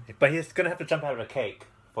one. But he's going to have to jump out of a cake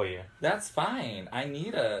for you. That's fine. I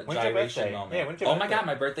need a When's your gyration birthday? moment. Yeah, when's your oh my birthday? god,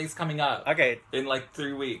 my birthday's coming up. Okay. In like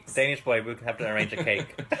 3 weeks. Danish Boy, we'll have to arrange a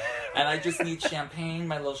cake. And I just need champagne,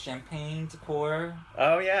 my little champagne to pour.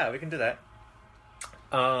 Oh, yeah, we can do that.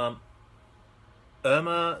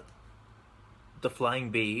 Irma, the Flying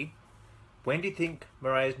Bee. When do you think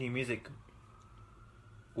Mariah's new music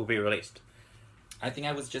will be released? I think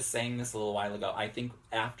I was just saying this a little while ago. I think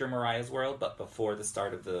after Mariah's World, but before the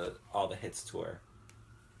start of the All the Hits tour.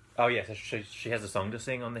 Oh, yes, yeah, so she has a song to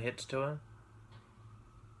sing on the Hits tour?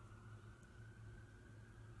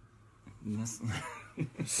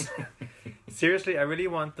 Seriously, I really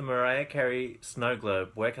want the Mariah Carey Snow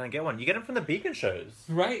Globe. Where can I get one? You get them from the Beacon shows.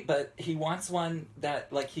 Right, but he wants one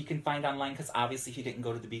that like he can find online because obviously he didn't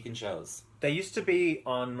go to the Beacon shows. They used to be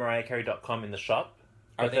on mariahcarey.com in the shop.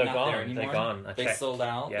 Are But they they're not gone. there anymore? They're gone. I They checked. sold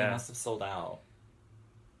out? Yeah. They must have sold out.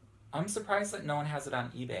 I'm surprised that no one has it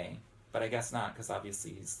on eBay. But I guess not, because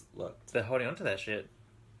obviously he's looked. They're holding on to that shit.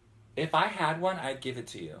 If I had one, I'd give it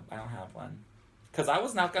to you. I don't have one. Because I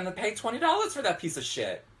was not going to pay $20 for that piece of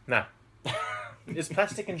shit. Nah. It's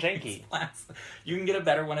plastic and janky. You can get a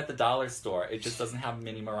better one at the dollar store. It just doesn't have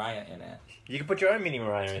Mini Mariah in it. You can put your own mini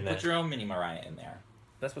Mariah in there. Put your own Mini Mariah in there.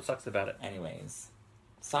 That's what sucks about it. Anyways.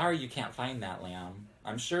 Sorry you can't find that, Lamb.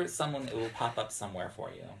 I'm sure it will pop up somewhere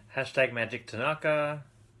for you. Hashtag Magic Tanaka.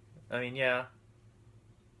 I mean, yeah.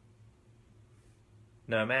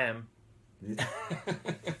 No, ma'am.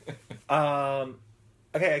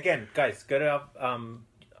 Okay, again, guys, go to our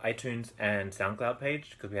iTunes and SoundCloud page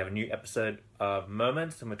because we have a new episode of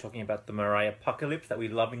Moments and we're talking about the Mariah Apocalypse that we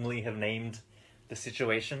lovingly have named the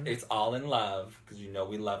situation. It's all in love because you know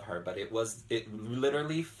we love her, but it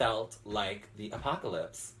literally felt like the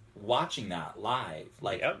apocalypse watching that live.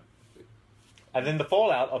 Like, yep. And then the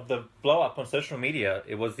fallout of the blow up on social media,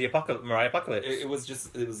 it was the Mariah Apocalypse. It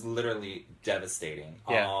was literally devastating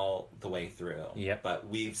all the way through. Yep. But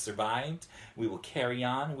we've survived. We will carry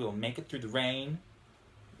on. We will make it through the rain.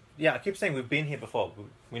 Yeah, I keep saying we've been here before.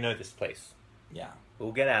 We know this place. Yeah.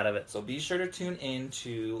 We'll get out of it. So be sure to tune in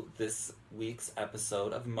to this week's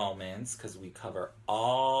episode of Moments because we cover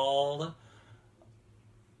all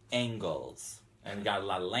angles. And we got a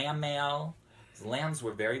lot of lamb mail. Lambs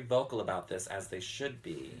were very vocal about this, as they should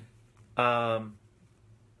be.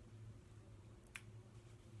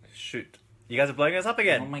 Shoot. You guys are blowing us up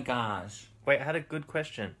again. Oh my gosh. Wait, I had a good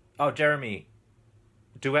question. Oh, Jeremy.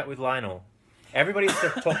 Duet with Lionel. Everybody's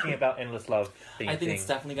just talking about Endless Love. I think it's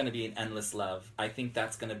definitely going to be an Endless Love. I think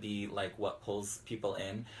that's going to be like what pulls people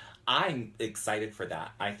in. I'm excited for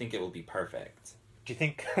that. I think it will be perfect. Do you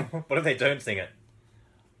think... what if they don't sing it?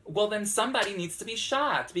 Well, then somebody needs to be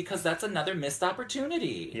shot because that's another missed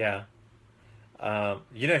opportunity. Yeah.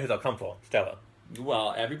 You know who they'll come for. Stella.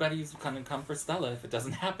 Well, everybody's going to come for Stella if it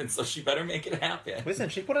doesn't happen, so she better make it happen. Listen,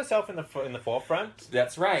 she put herself in the forefront.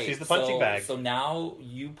 That's right. She's the punching bag. So now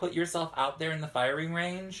you put yourself out there in the firing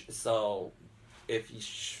range. So if you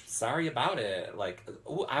sorry about it. Like,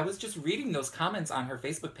 I was just reading those comments on her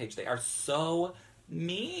Facebook page. They are so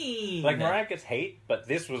mean. Like, Mariah gets hate, but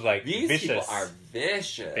this was like These vicious. people are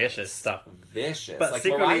vicious. Vicious stuff. Vicious. But like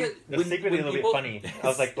secretly, Mariah, secretly a little bit funny. I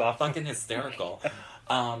was like laughing. Fucking hysterical.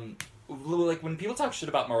 Like when people talk shit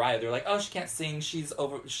about Mariah, they're like, "Oh, she can't sing. She's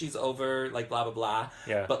over. Like blah blah blah."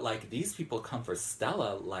 Yeah. But like these people come for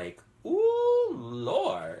Stella, like, "Ooh,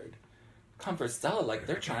 Lord." Come for Stella, like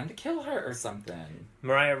they're trying to kill her or something.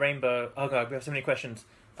 Mariah Rainbow. Oh god, we have so many questions.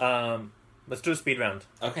 Let's do a speed round.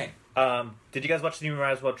 Okay. Did you guys watch the new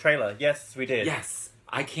Mariah's World trailer? Yes, we did. Yes.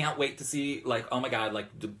 I can't wait to see, like, oh my god, like,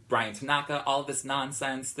 Brian Tanaka, all this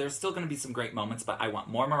nonsense. There's still going to be some great moments, but I want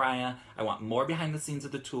more Mariah. I want more behind the scenes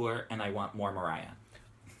of the tour, and I want more Mariah.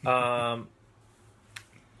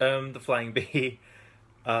 The Flying Bee.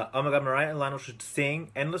 Oh my god, Mariah and Lionel should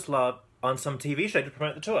sing Endless Love on some TV show to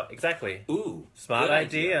promote the tour. Exactly. Ooh. Smart good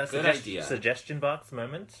idea. Good idea. Suggestion box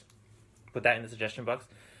moment. Put that in the suggestion box.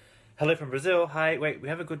 Hello from Brazil. Hi. Wait, we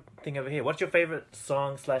have a good thing over here. What's your favorite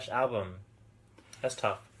song/album? That's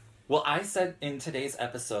tough. Well, I said in today's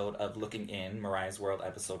episode of Looking In, Mariah's World,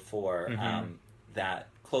 episode 4, that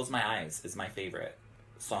Close My Eyes is my favorite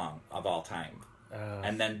song of all time.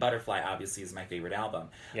 And then Butterfly, obviously, is my favorite album.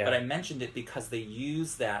 Yeah. But I mentioned it because they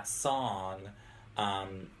use that song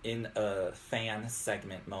in a fan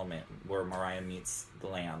segment moment where Mariah meets the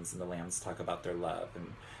Lambs, and the Lambs talk about their love.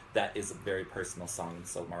 And that is a very personal song,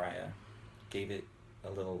 so Mariah gave it a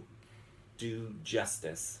little due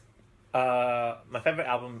justice. My favorite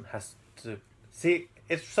album has to... See,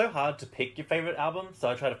 it's so hard to pick your favorite album, so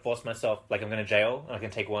I try to force myself, like I'm going to jail, and I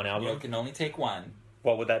can take one album. You can only take one.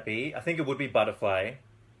 What would that be? I think it would be Butterfly.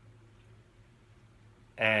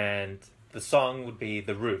 And the song would be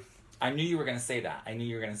The Roof. I knew you were going to say that.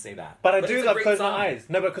 But I do love Close My Eyes.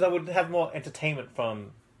 No, because I would have more entertainment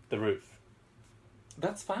from The Roof.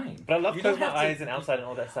 That's fine. But I love Close My Eyes and Outside and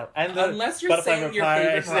all that stuff. And unless you're saying your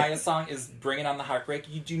favorite Mariah song is Bringing On the Heartbreak,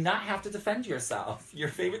 you do not have to defend yourself. Your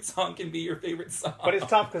favorite song can be your favorite song. But it's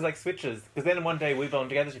tough because, like, switches. Because then one day We Belong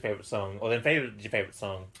Together is your favorite song. Or then Favorite is your favorite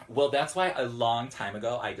song. Well, that's why a long time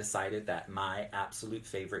ago I decided that my absolute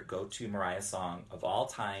favorite go-to Mariah song of all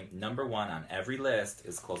time, number 1 on every list,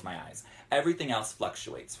 is Close My Eyes. Everything else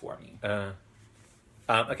fluctuates for me.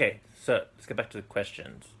 Okay, so let's get back to the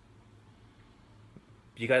questions.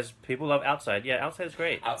 You guys, people love Outside. Yeah, Outside is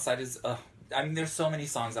great. Outside is, I mean, there's so many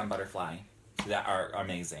songs on Butterfly that are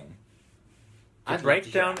amazing. The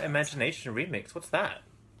Breakdown Imagination remix, what's that?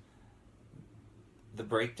 The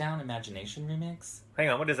Breakdown Imagination remix? Hang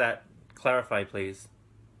on, what is that? Clarify, please.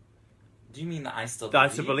 Do you mean the I Still Believe?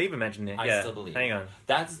 I Still Believe Imagination. I yeah. Still Believe. Hang on.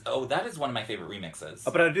 That is one of my favorite remixes.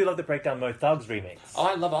 Oh, but I do love the Breakdown Mo Thugs remix. Oh,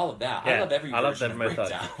 I love all of that. Yeah, I love every version of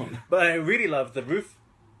Breakdown. But I really love the Roof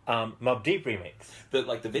Mobb Deep remix. The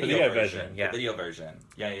video version. Yeah. The video version.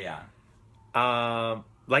 Yeah.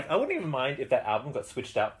 Like, I wouldn't even mind if that album got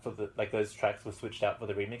switched out for those tracks were switched out for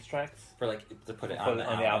the remix tracks. For, to put it on the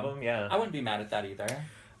album, yeah. I wouldn't be mad at that either.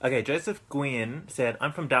 Okay, Joseph Gwynn said,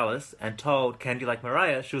 I'm from Dallas and told Candy Like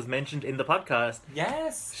Mariah she was mentioned in the podcast.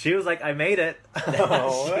 Yes. She was like, I made it.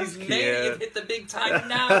 Oh, she's made it. You've hit the big time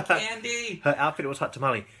now, Candy. Her outfit was hot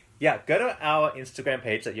tamale. Yeah, go to our Instagram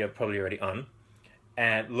page that you're probably already on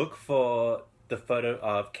and look for the photo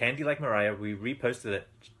of Candy Like Mariah. We reposted it.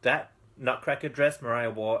 That Nutcracker dress Mariah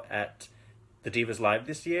wore at the Divas Live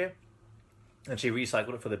this year, and she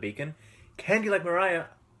recycled it for the Beacon. Candy Like Mariah,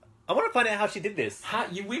 I want to find out how she did this.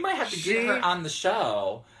 We might have to get her on the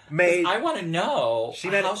show. I want to know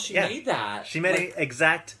how she made that. She made an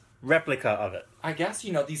exact replica of it. I guess,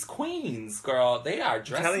 these queens, girl, they are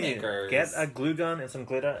dressmakers. Get a glue gun and some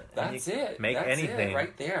glitter. That's it. Make anything. It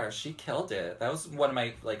right there. She killed it. That was one of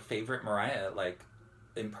my favorite Mariah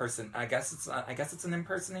I guess it's an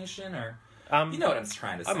impersonation or you know what I'm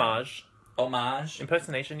trying to say. Homage.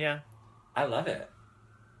 Impersonation, yeah. I love it.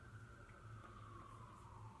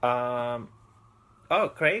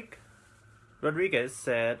 Craig Rodriguez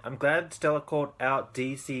said, I'm glad Stella called out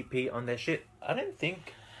DCP on their shit. I don't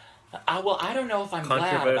think. Well, I don't know if I'm glad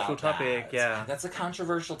about that. Controversial topic, yeah. That's a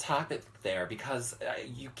controversial topic there because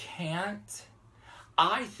you can't.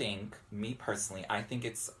 I think, me personally,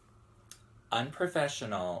 it's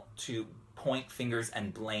unprofessional to point fingers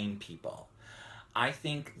and blame people. I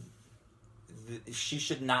think she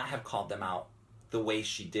should not have called them out the way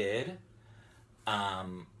she did.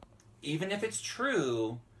 Even if it's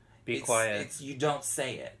true, be quiet. You don't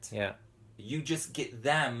say it. Yeah. You just get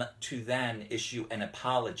them to then issue an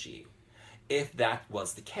apology, if that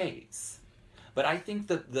was the case. But I think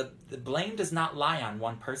the blame does not lie on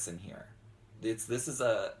one person here. This is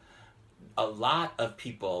a lot of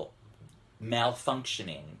people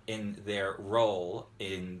malfunctioning in their role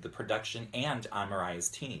in the production and on Mariah's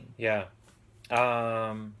team. Yeah.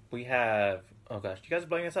 We have... Oh gosh, you guys are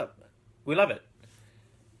blowing us up. We love it.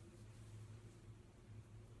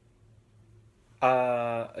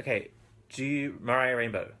 Okay. Mariah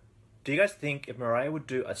Rainbow. Do you guys think if Mariah would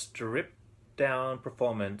do a stripped down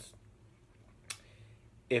performance,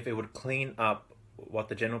 if it would clean up what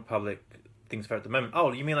the general public thinks of her at the moment?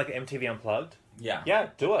 Oh, you mean like MTV Unplugged? Yeah. Yeah,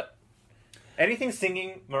 do it. Anything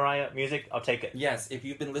singing Mariah music, I'll take it. Yes, if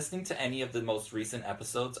you've been listening to any of the most recent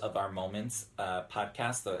episodes of our Moments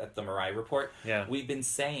podcast, at the Mariah Report, we've been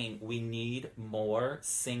saying we need more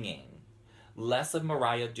singing. Less of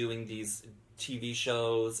Mariah doing these TV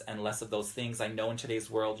shows and less of those things. I know in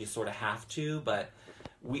today's world you sort of have to, but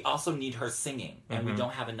we also need her singing, and we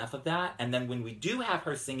don't have enough of that. And then when we do have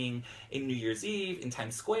her singing in New Year's Eve in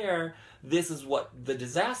Times Square, this is what the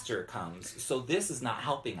disaster comes. So this is not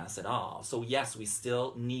helping us at all. So yes, we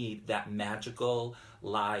still need that magical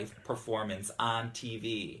live performance on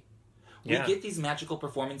TV. We get these magical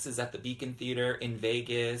performances at the Beacon Theater in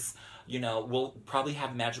Vegas. You know, we'll probably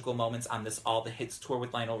have magical moments on this All the Hits tour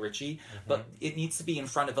with Lionel Richie, but it needs to be in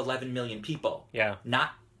front of 11 million people. Yeah.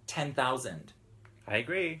 Not 10,000. I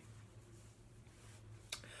agree.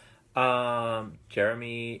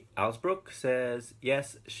 Jeremy Alsbrook says,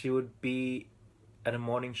 yes, she would be at a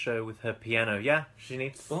morning show with her piano. Yeah, she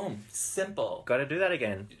needs... Boom. Simple. Gotta do that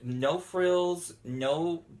again. No frills,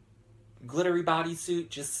 no glittery bodysuit.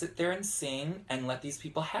 Just sit there and sing and let these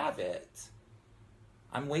people have it.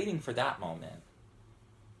 I'm waiting for that moment.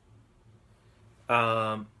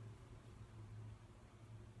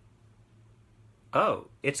 Oh,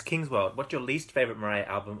 it's Kingsworld. What's your least favorite Mariah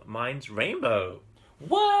album? Mine's Rainbow.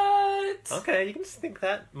 What? Okay, you can just think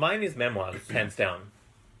that. Mine is Memoirs, hands down.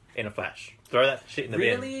 In a flash. Throw that shit in the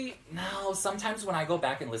bin. Really? No, sometimes when I go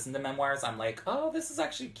back and listen to Memoirs, I'm like, oh, this is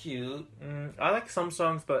actually cute. I like some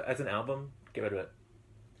songs, but as an album, get rid of it.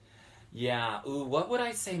 Yeah. Ooh, what would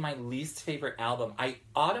I say my least favorite album? I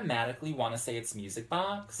automatically want to say it's Music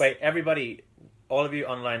Box. Wait, everybody, all of you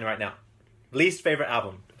online right now. Least favorite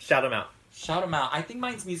album. Shout them out. Shout them out. I think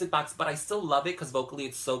mine's Music Box, but I still love it because vocally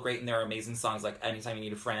it's so great and there are amazing songs like Anytime You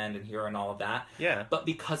Need a Friend and Hero and all of that. Yeah. But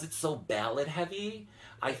because it's so ballad heavy,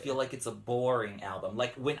 I feel like it's a boring album.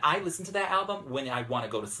 Like when I listen to that album, when I want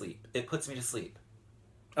to go to sleep, it puts me to sleep.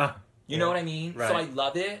 You know what I mean? Right. So I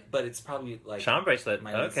love it, but it's probably like... Charm Bracelet.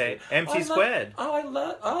 My Okay. MC Squared.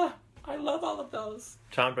 I love all of those.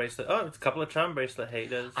 Charm Bracelet. Oh, it's a couple of Charm Bracelet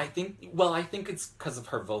haters. I think it's because of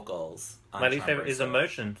her vocals. My least favorite is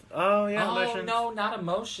Emotions. Oh, yeah, Emotions. Oh, no, not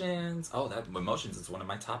Emotions. Oh, that Emotions is one of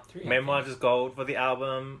my top 3. Memoirs is gold for the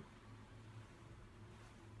album.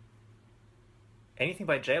 Anything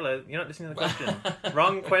by J-Lo? You're not listening to the question.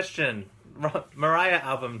 Wrong question. Mariah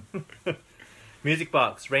album. Music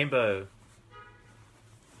Box. Rainbow.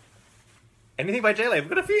 Anything by J-Lo. We've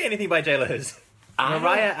got a few Anything by J-Lo's.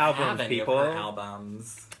 Mariah albums, people. Of her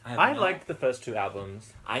albums. I liked the first 2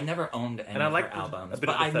 albums. I never owned any of her albums, but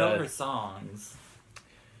I know her songs.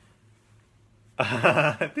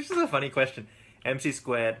 This is a funny question. MC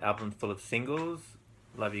Squared album full of singles.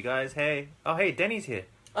 Love you guys. Hey. Oh, hey, Denny's here.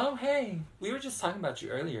 Oh, hey. We were just talking about you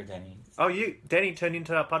earlier, Denny. Oh, Denny turned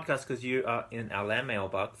into our podcast because you are in our land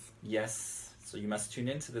mailbox. Yes. So you must tune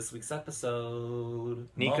into this week's episode.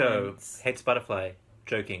 Nico hates butterfly.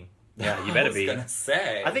 Joking. Yeah, you better be. I was gonna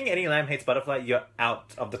say. I think any lamb hates butterfly, you're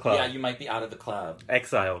out of the club. Yeah, you might be out of the club.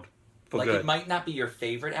 Exiled. For good. It might not be your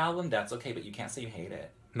favorite album, that's okay, but you can't say you hate it.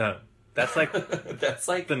 No. That's like... that's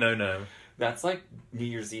like... the no-no. That's like New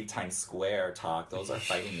Year's Eve Times Square talk. Those are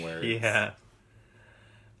fighting words. Yeah.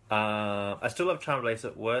 I still love Charm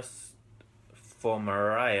Bracelet. Worst for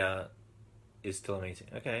Mariah is still amazing.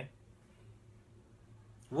 Okay.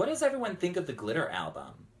 What does everyone think of the Glitter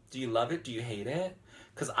album? Do you love it? Do you hate it?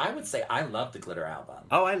 Because I would say I love the Glitter album.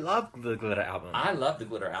 Oh, I love the Glitter album. I love the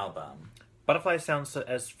Glitter album. Butterfly sounds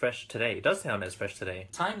as fresh today. It does sound as fresh today.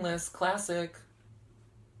 Timeless, classic.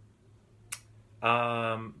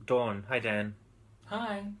 Dawn. Hi, Dan.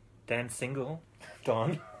 Hi. Dan's single.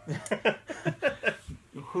 Dawn.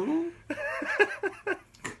 Who?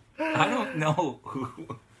 I don't know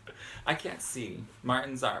who. I can't see.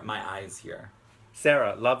 Martin's are my eyes here.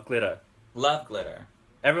 Sarah, love glitter. Love glitter.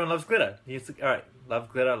 Everyone loves glitter. Alright,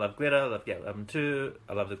 love glitter, love glitter, love album 2.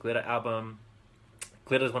 I love the Glitter album.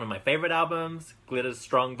 Glitter's one of my favorite albums. Glitter's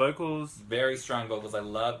strong vocals. Very strong vocals. I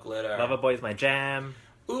love Glitter. Loverboy's my jam.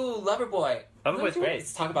 Ooh, Loverboy. Loverboy's great.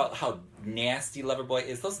 Let's talk about how nasty Loverboy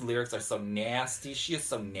is. Those lyrics are so nasty. She is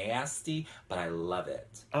so nasty, but I love it.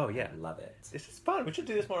 Oh, yeah. I love it. This is fun. We should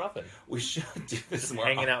do this more often. We should do this just more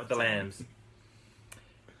hanging often. out with the lambs.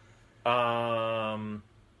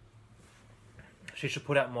 She should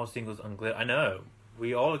put out more singles on Glitter. I know.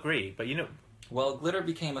 We all agree, but you know... Well, Glitter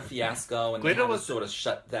became a fiasco, and Glitter they had to sort of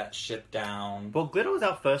shut that ship down. Well, Glitter was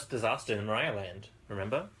our first disaster in Mariah Land,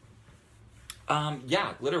 remember?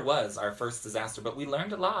 Yeah, Glitter was our first disaster, but we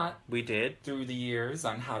learned a lot. We did. Through the years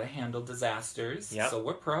on how to handle disasters. Yep. So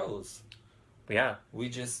we're pros. Yeah. We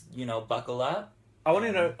just, buckle up. I want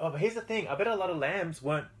to know... Oh, here's the thing. I bet a lot of lambs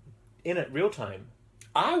weren't in it real time.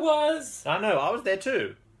 I was. I know. I was there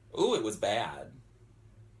too. Ooh, it was bad.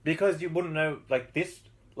 Because you wouldn't know, like, the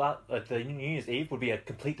New Year's Eve would be a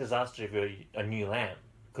complete disaster if you're a new lamb.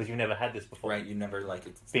 because you never had this before. Right, you never like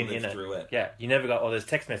Been lived in it. through it. Yeah, you never got all those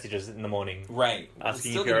text messages in the morning. Right,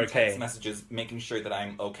 asking still if you're getting okay. text messages making sure that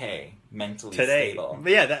I'm okay, mentally Today, stable.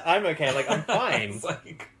 yeah, I'm okay. Like I'm fine. It's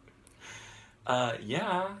like,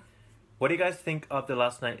 yeah. What do you guys think of the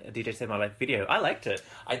last night a DJ Saved My Life video? I liked it.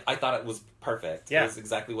 I thought it was perfect. Yeah. It was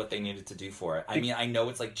exactly what they needed to do for it. I mean, I know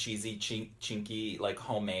it's like cheesy, chinky, like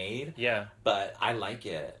homemade. Yeah. But I like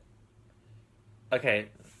it. Okay,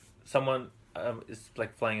 someone is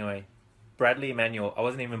like flying away. Bradley Emanuel. I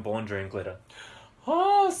wasn't even born during glitter.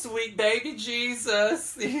 Oh, sweet baby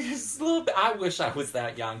Jesus. He's a little bit, I wish I was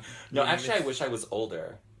that young. No, actually, I wish I was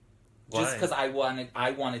older. Why? Just because I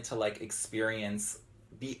wanted to like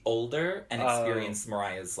be older and experience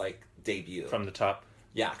Mariah's like debut From the top.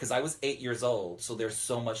 Yeah, because I was 8 years old, so there's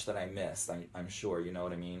so much that I missed. I'm sure, you know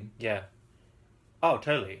what I mean? Yeah. Oh,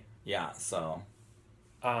 totally. Yeah, so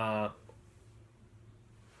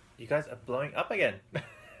you guys are blowing up again.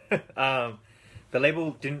 The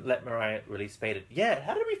label didn't let Mariah release Faded. Yeah,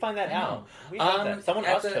 how did we find that out? We heard that. Someone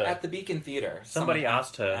asked her. At the Beacon Theater. Somebody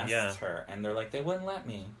asked her, asked her, and they're like, they wouldn't let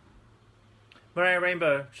me. Mariah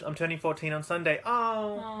Rainbow, I'm turning 14 on Sunday.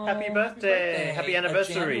 Oh, happy birthday. Happy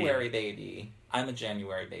anniversary. A January baby. I'm a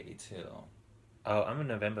January baby, too. Oh, I'm a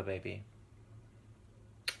November baby.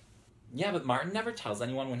 Yeah, but Martin never tells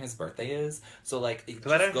anyone when his birthday is. So, like, it just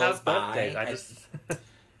I don't goes have by. birthdays. I just...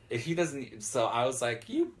 If he doesn't... So, I was like,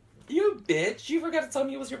 you bitch. You forgot to tell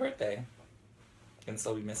me it was your birthday. And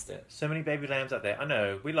so we missed it. So many baby lambs out there. I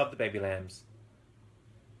know. We love the baby lambs.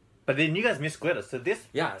 But then you guys missed glitter, so this...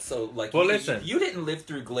 Yeah, so, like... Well, listen. If you didn't live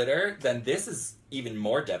through glitter, then this is even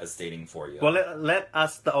more devastating for you. Well, let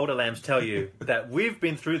us, the older lambs, tell you that we've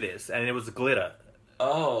been through this, and it was glitter.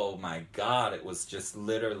 Oh, my God. It was just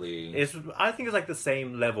literally... I think it's like the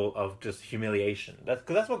same level of just humiliation.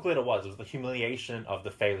 Because that's what glitter was. It was the humiliation of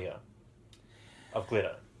the failure of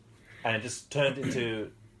glitter. And it just turned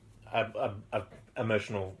into a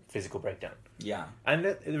emotional, physical breakdown. Yeah. And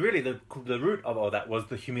really, the root of all that was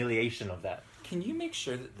the humiliation of that. Can you make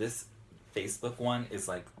sure that this Facebook one is,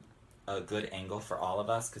 like, a good angle for all of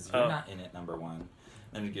us? Because you're not in it, number one.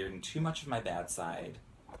 And you're getting too much of my bad side.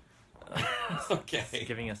 Okay. It's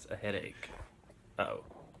giving us a headache. Uh-oh.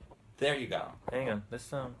 There you go. Hang on.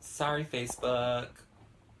 Let's, Sorry, Facebook.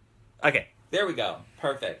 Okay. There we go.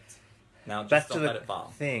 Perfect. Now Back just to don't the let it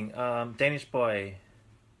fall. thing. Danish boy.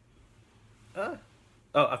 Oh,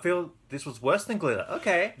 I feel this was worse than glitter.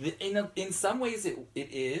 Okay. In some ways it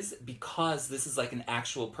is, because this is like an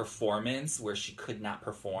actual performance where she could not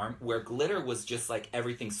perform, where glitter was just like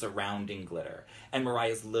everything surrounding glitter and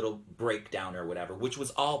Mariah's little breakdown or whatever, which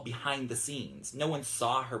was all behind the scenes. No one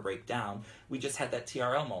saw her breakdown. We just had that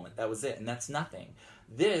TRL moment. That was it, and that's nothing.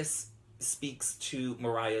 This speaks to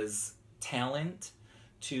Mariah's talent,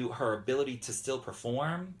 to her ability to still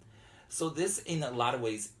perform. So this, in a lot of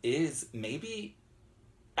ways, is maybe...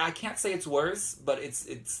 I can't say it's worse, but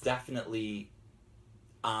it's definitely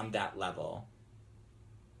on that level.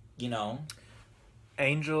 You know?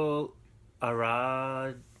 Angel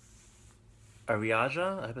Ariaja?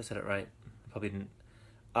 I hope I said it right. Probably didn't.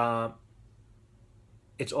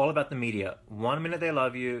 It's all about the media. 1 minute they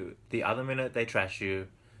love you, the other minute they trash you.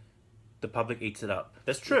 The public eats it up.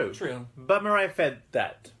 That's true. True. But Mariah fed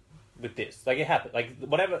that with this. Like, it happened. Like,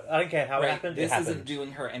 whatever. I don't care how it happened. This it happened. isn't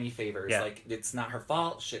doing her any favors. Yeah. Like, it's not her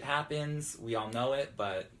fault. Shit happens. We all know it.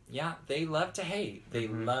 But, yeah, they love to hate. They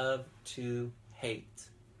love to hate.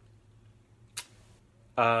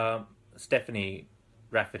 Stephanie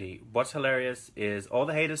Rafferty. What's hilarious is all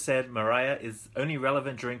the haters said Mariah is only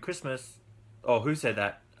relevant during Christmas. Oh, who said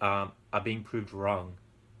that? Are being proved wrong.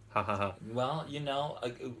 Ha ha ha. Well, you know,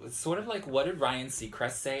 sort of like, what did Ryan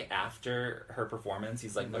Seacrest say after her performance?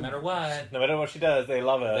 He's like, no matter what. No matter what she does, they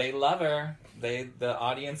love her. They love her. The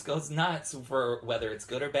audience goes nuts for whether it's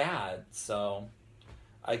good or bad. So,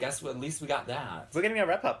 I guess at least we got that. We're getting a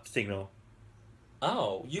wrap-up signal.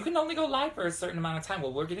 Oh, you can only go live for a certain amount of time.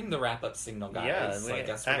 Well, we're getting the wrap-up signal, guys. Yeah, so I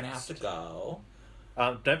guess we're going to have to go.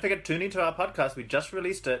 Don't forget to tune into our podcast. We just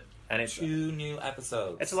released it. And it's 2 new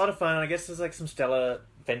episodes. It's a lot of fun. I guess there's like some stellar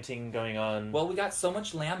venting going on. Well, we got so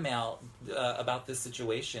much lamb mail about this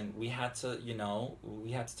situation. We had to,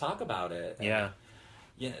 talk about it. And, yeah.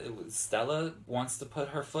 Stella wants to put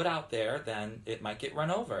her foot out there, then it might get run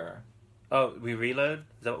over. Oh, we reload?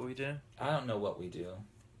 Is that what we do? I don't know what we do.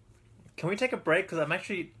 Can we take a break? Because I'm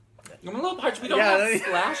actually... I'm a little parched. We don't have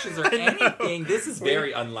splashes or anything. This is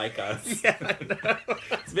very unlike us. Yeah, I know.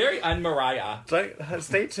 It's very un-Mariah. So,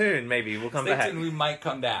 stay tuned, maybe. We'll come back. Stay tuned, we might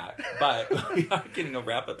come back. But we are getting a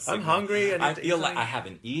wrap-up signal. I'm hungry. And I feel like I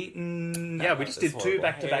haven't eaten. Yeah, we just did 2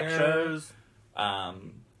 back-to-back shows.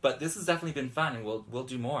 But this has definitely been fun, and we'll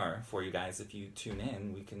do more for you guys if you tune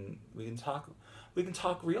in. We can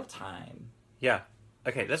talk real time. Yeah.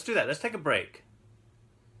 Okay, let's do that. Let's take a break.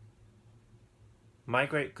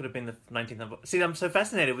 Migrate could have been the 19th of... See, I'm so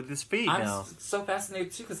fascinated with this feed now. I'm so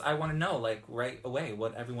fascinated, too, because I want to know, like, right away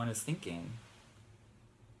what everyone is thinking.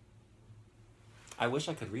 I wish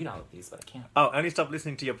I could read all of these, but I can't. Oh, I only stopped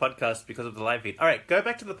listening to your podcast because of the live feed. All right, go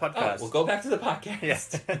back to the podcast. Oh, we'll go back to the podcast.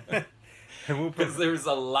 Yes. Because there's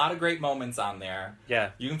a lot of great moments on there.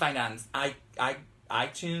 Yeah. You can find on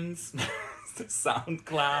iTunes...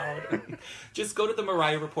 SoundCloud. Just go to the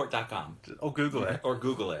MariahReport.com. Or Google it. Or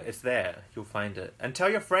Google it. It's there. You'll find it. And tell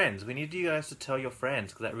your friends. We need you guys to tell your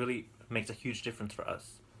friends because that really makes a huge difference for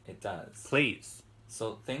us. It does. Please.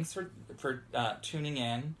 So thanks for tuning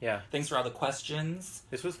in. Yeah. Thanks for all the questions.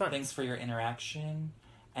 This was fun. Thanks for your interaction.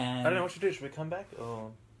 And I don't know what to do. Should we come back?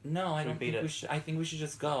 Or no, I don't think we should. I think we should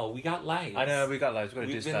just go. We got lives. I know, we got lives. We've got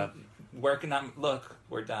to do stuff. Working on... Look,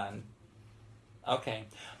 we're done. Okay.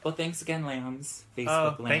 Well, thanks again, Lambs.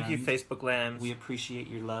 Facebook Lambs. Thank you, Facebook Lambs. We appreciate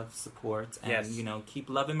your love, support, and, yes. keep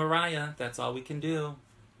loving Mariah. That's all we can do.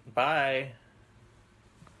 Bye.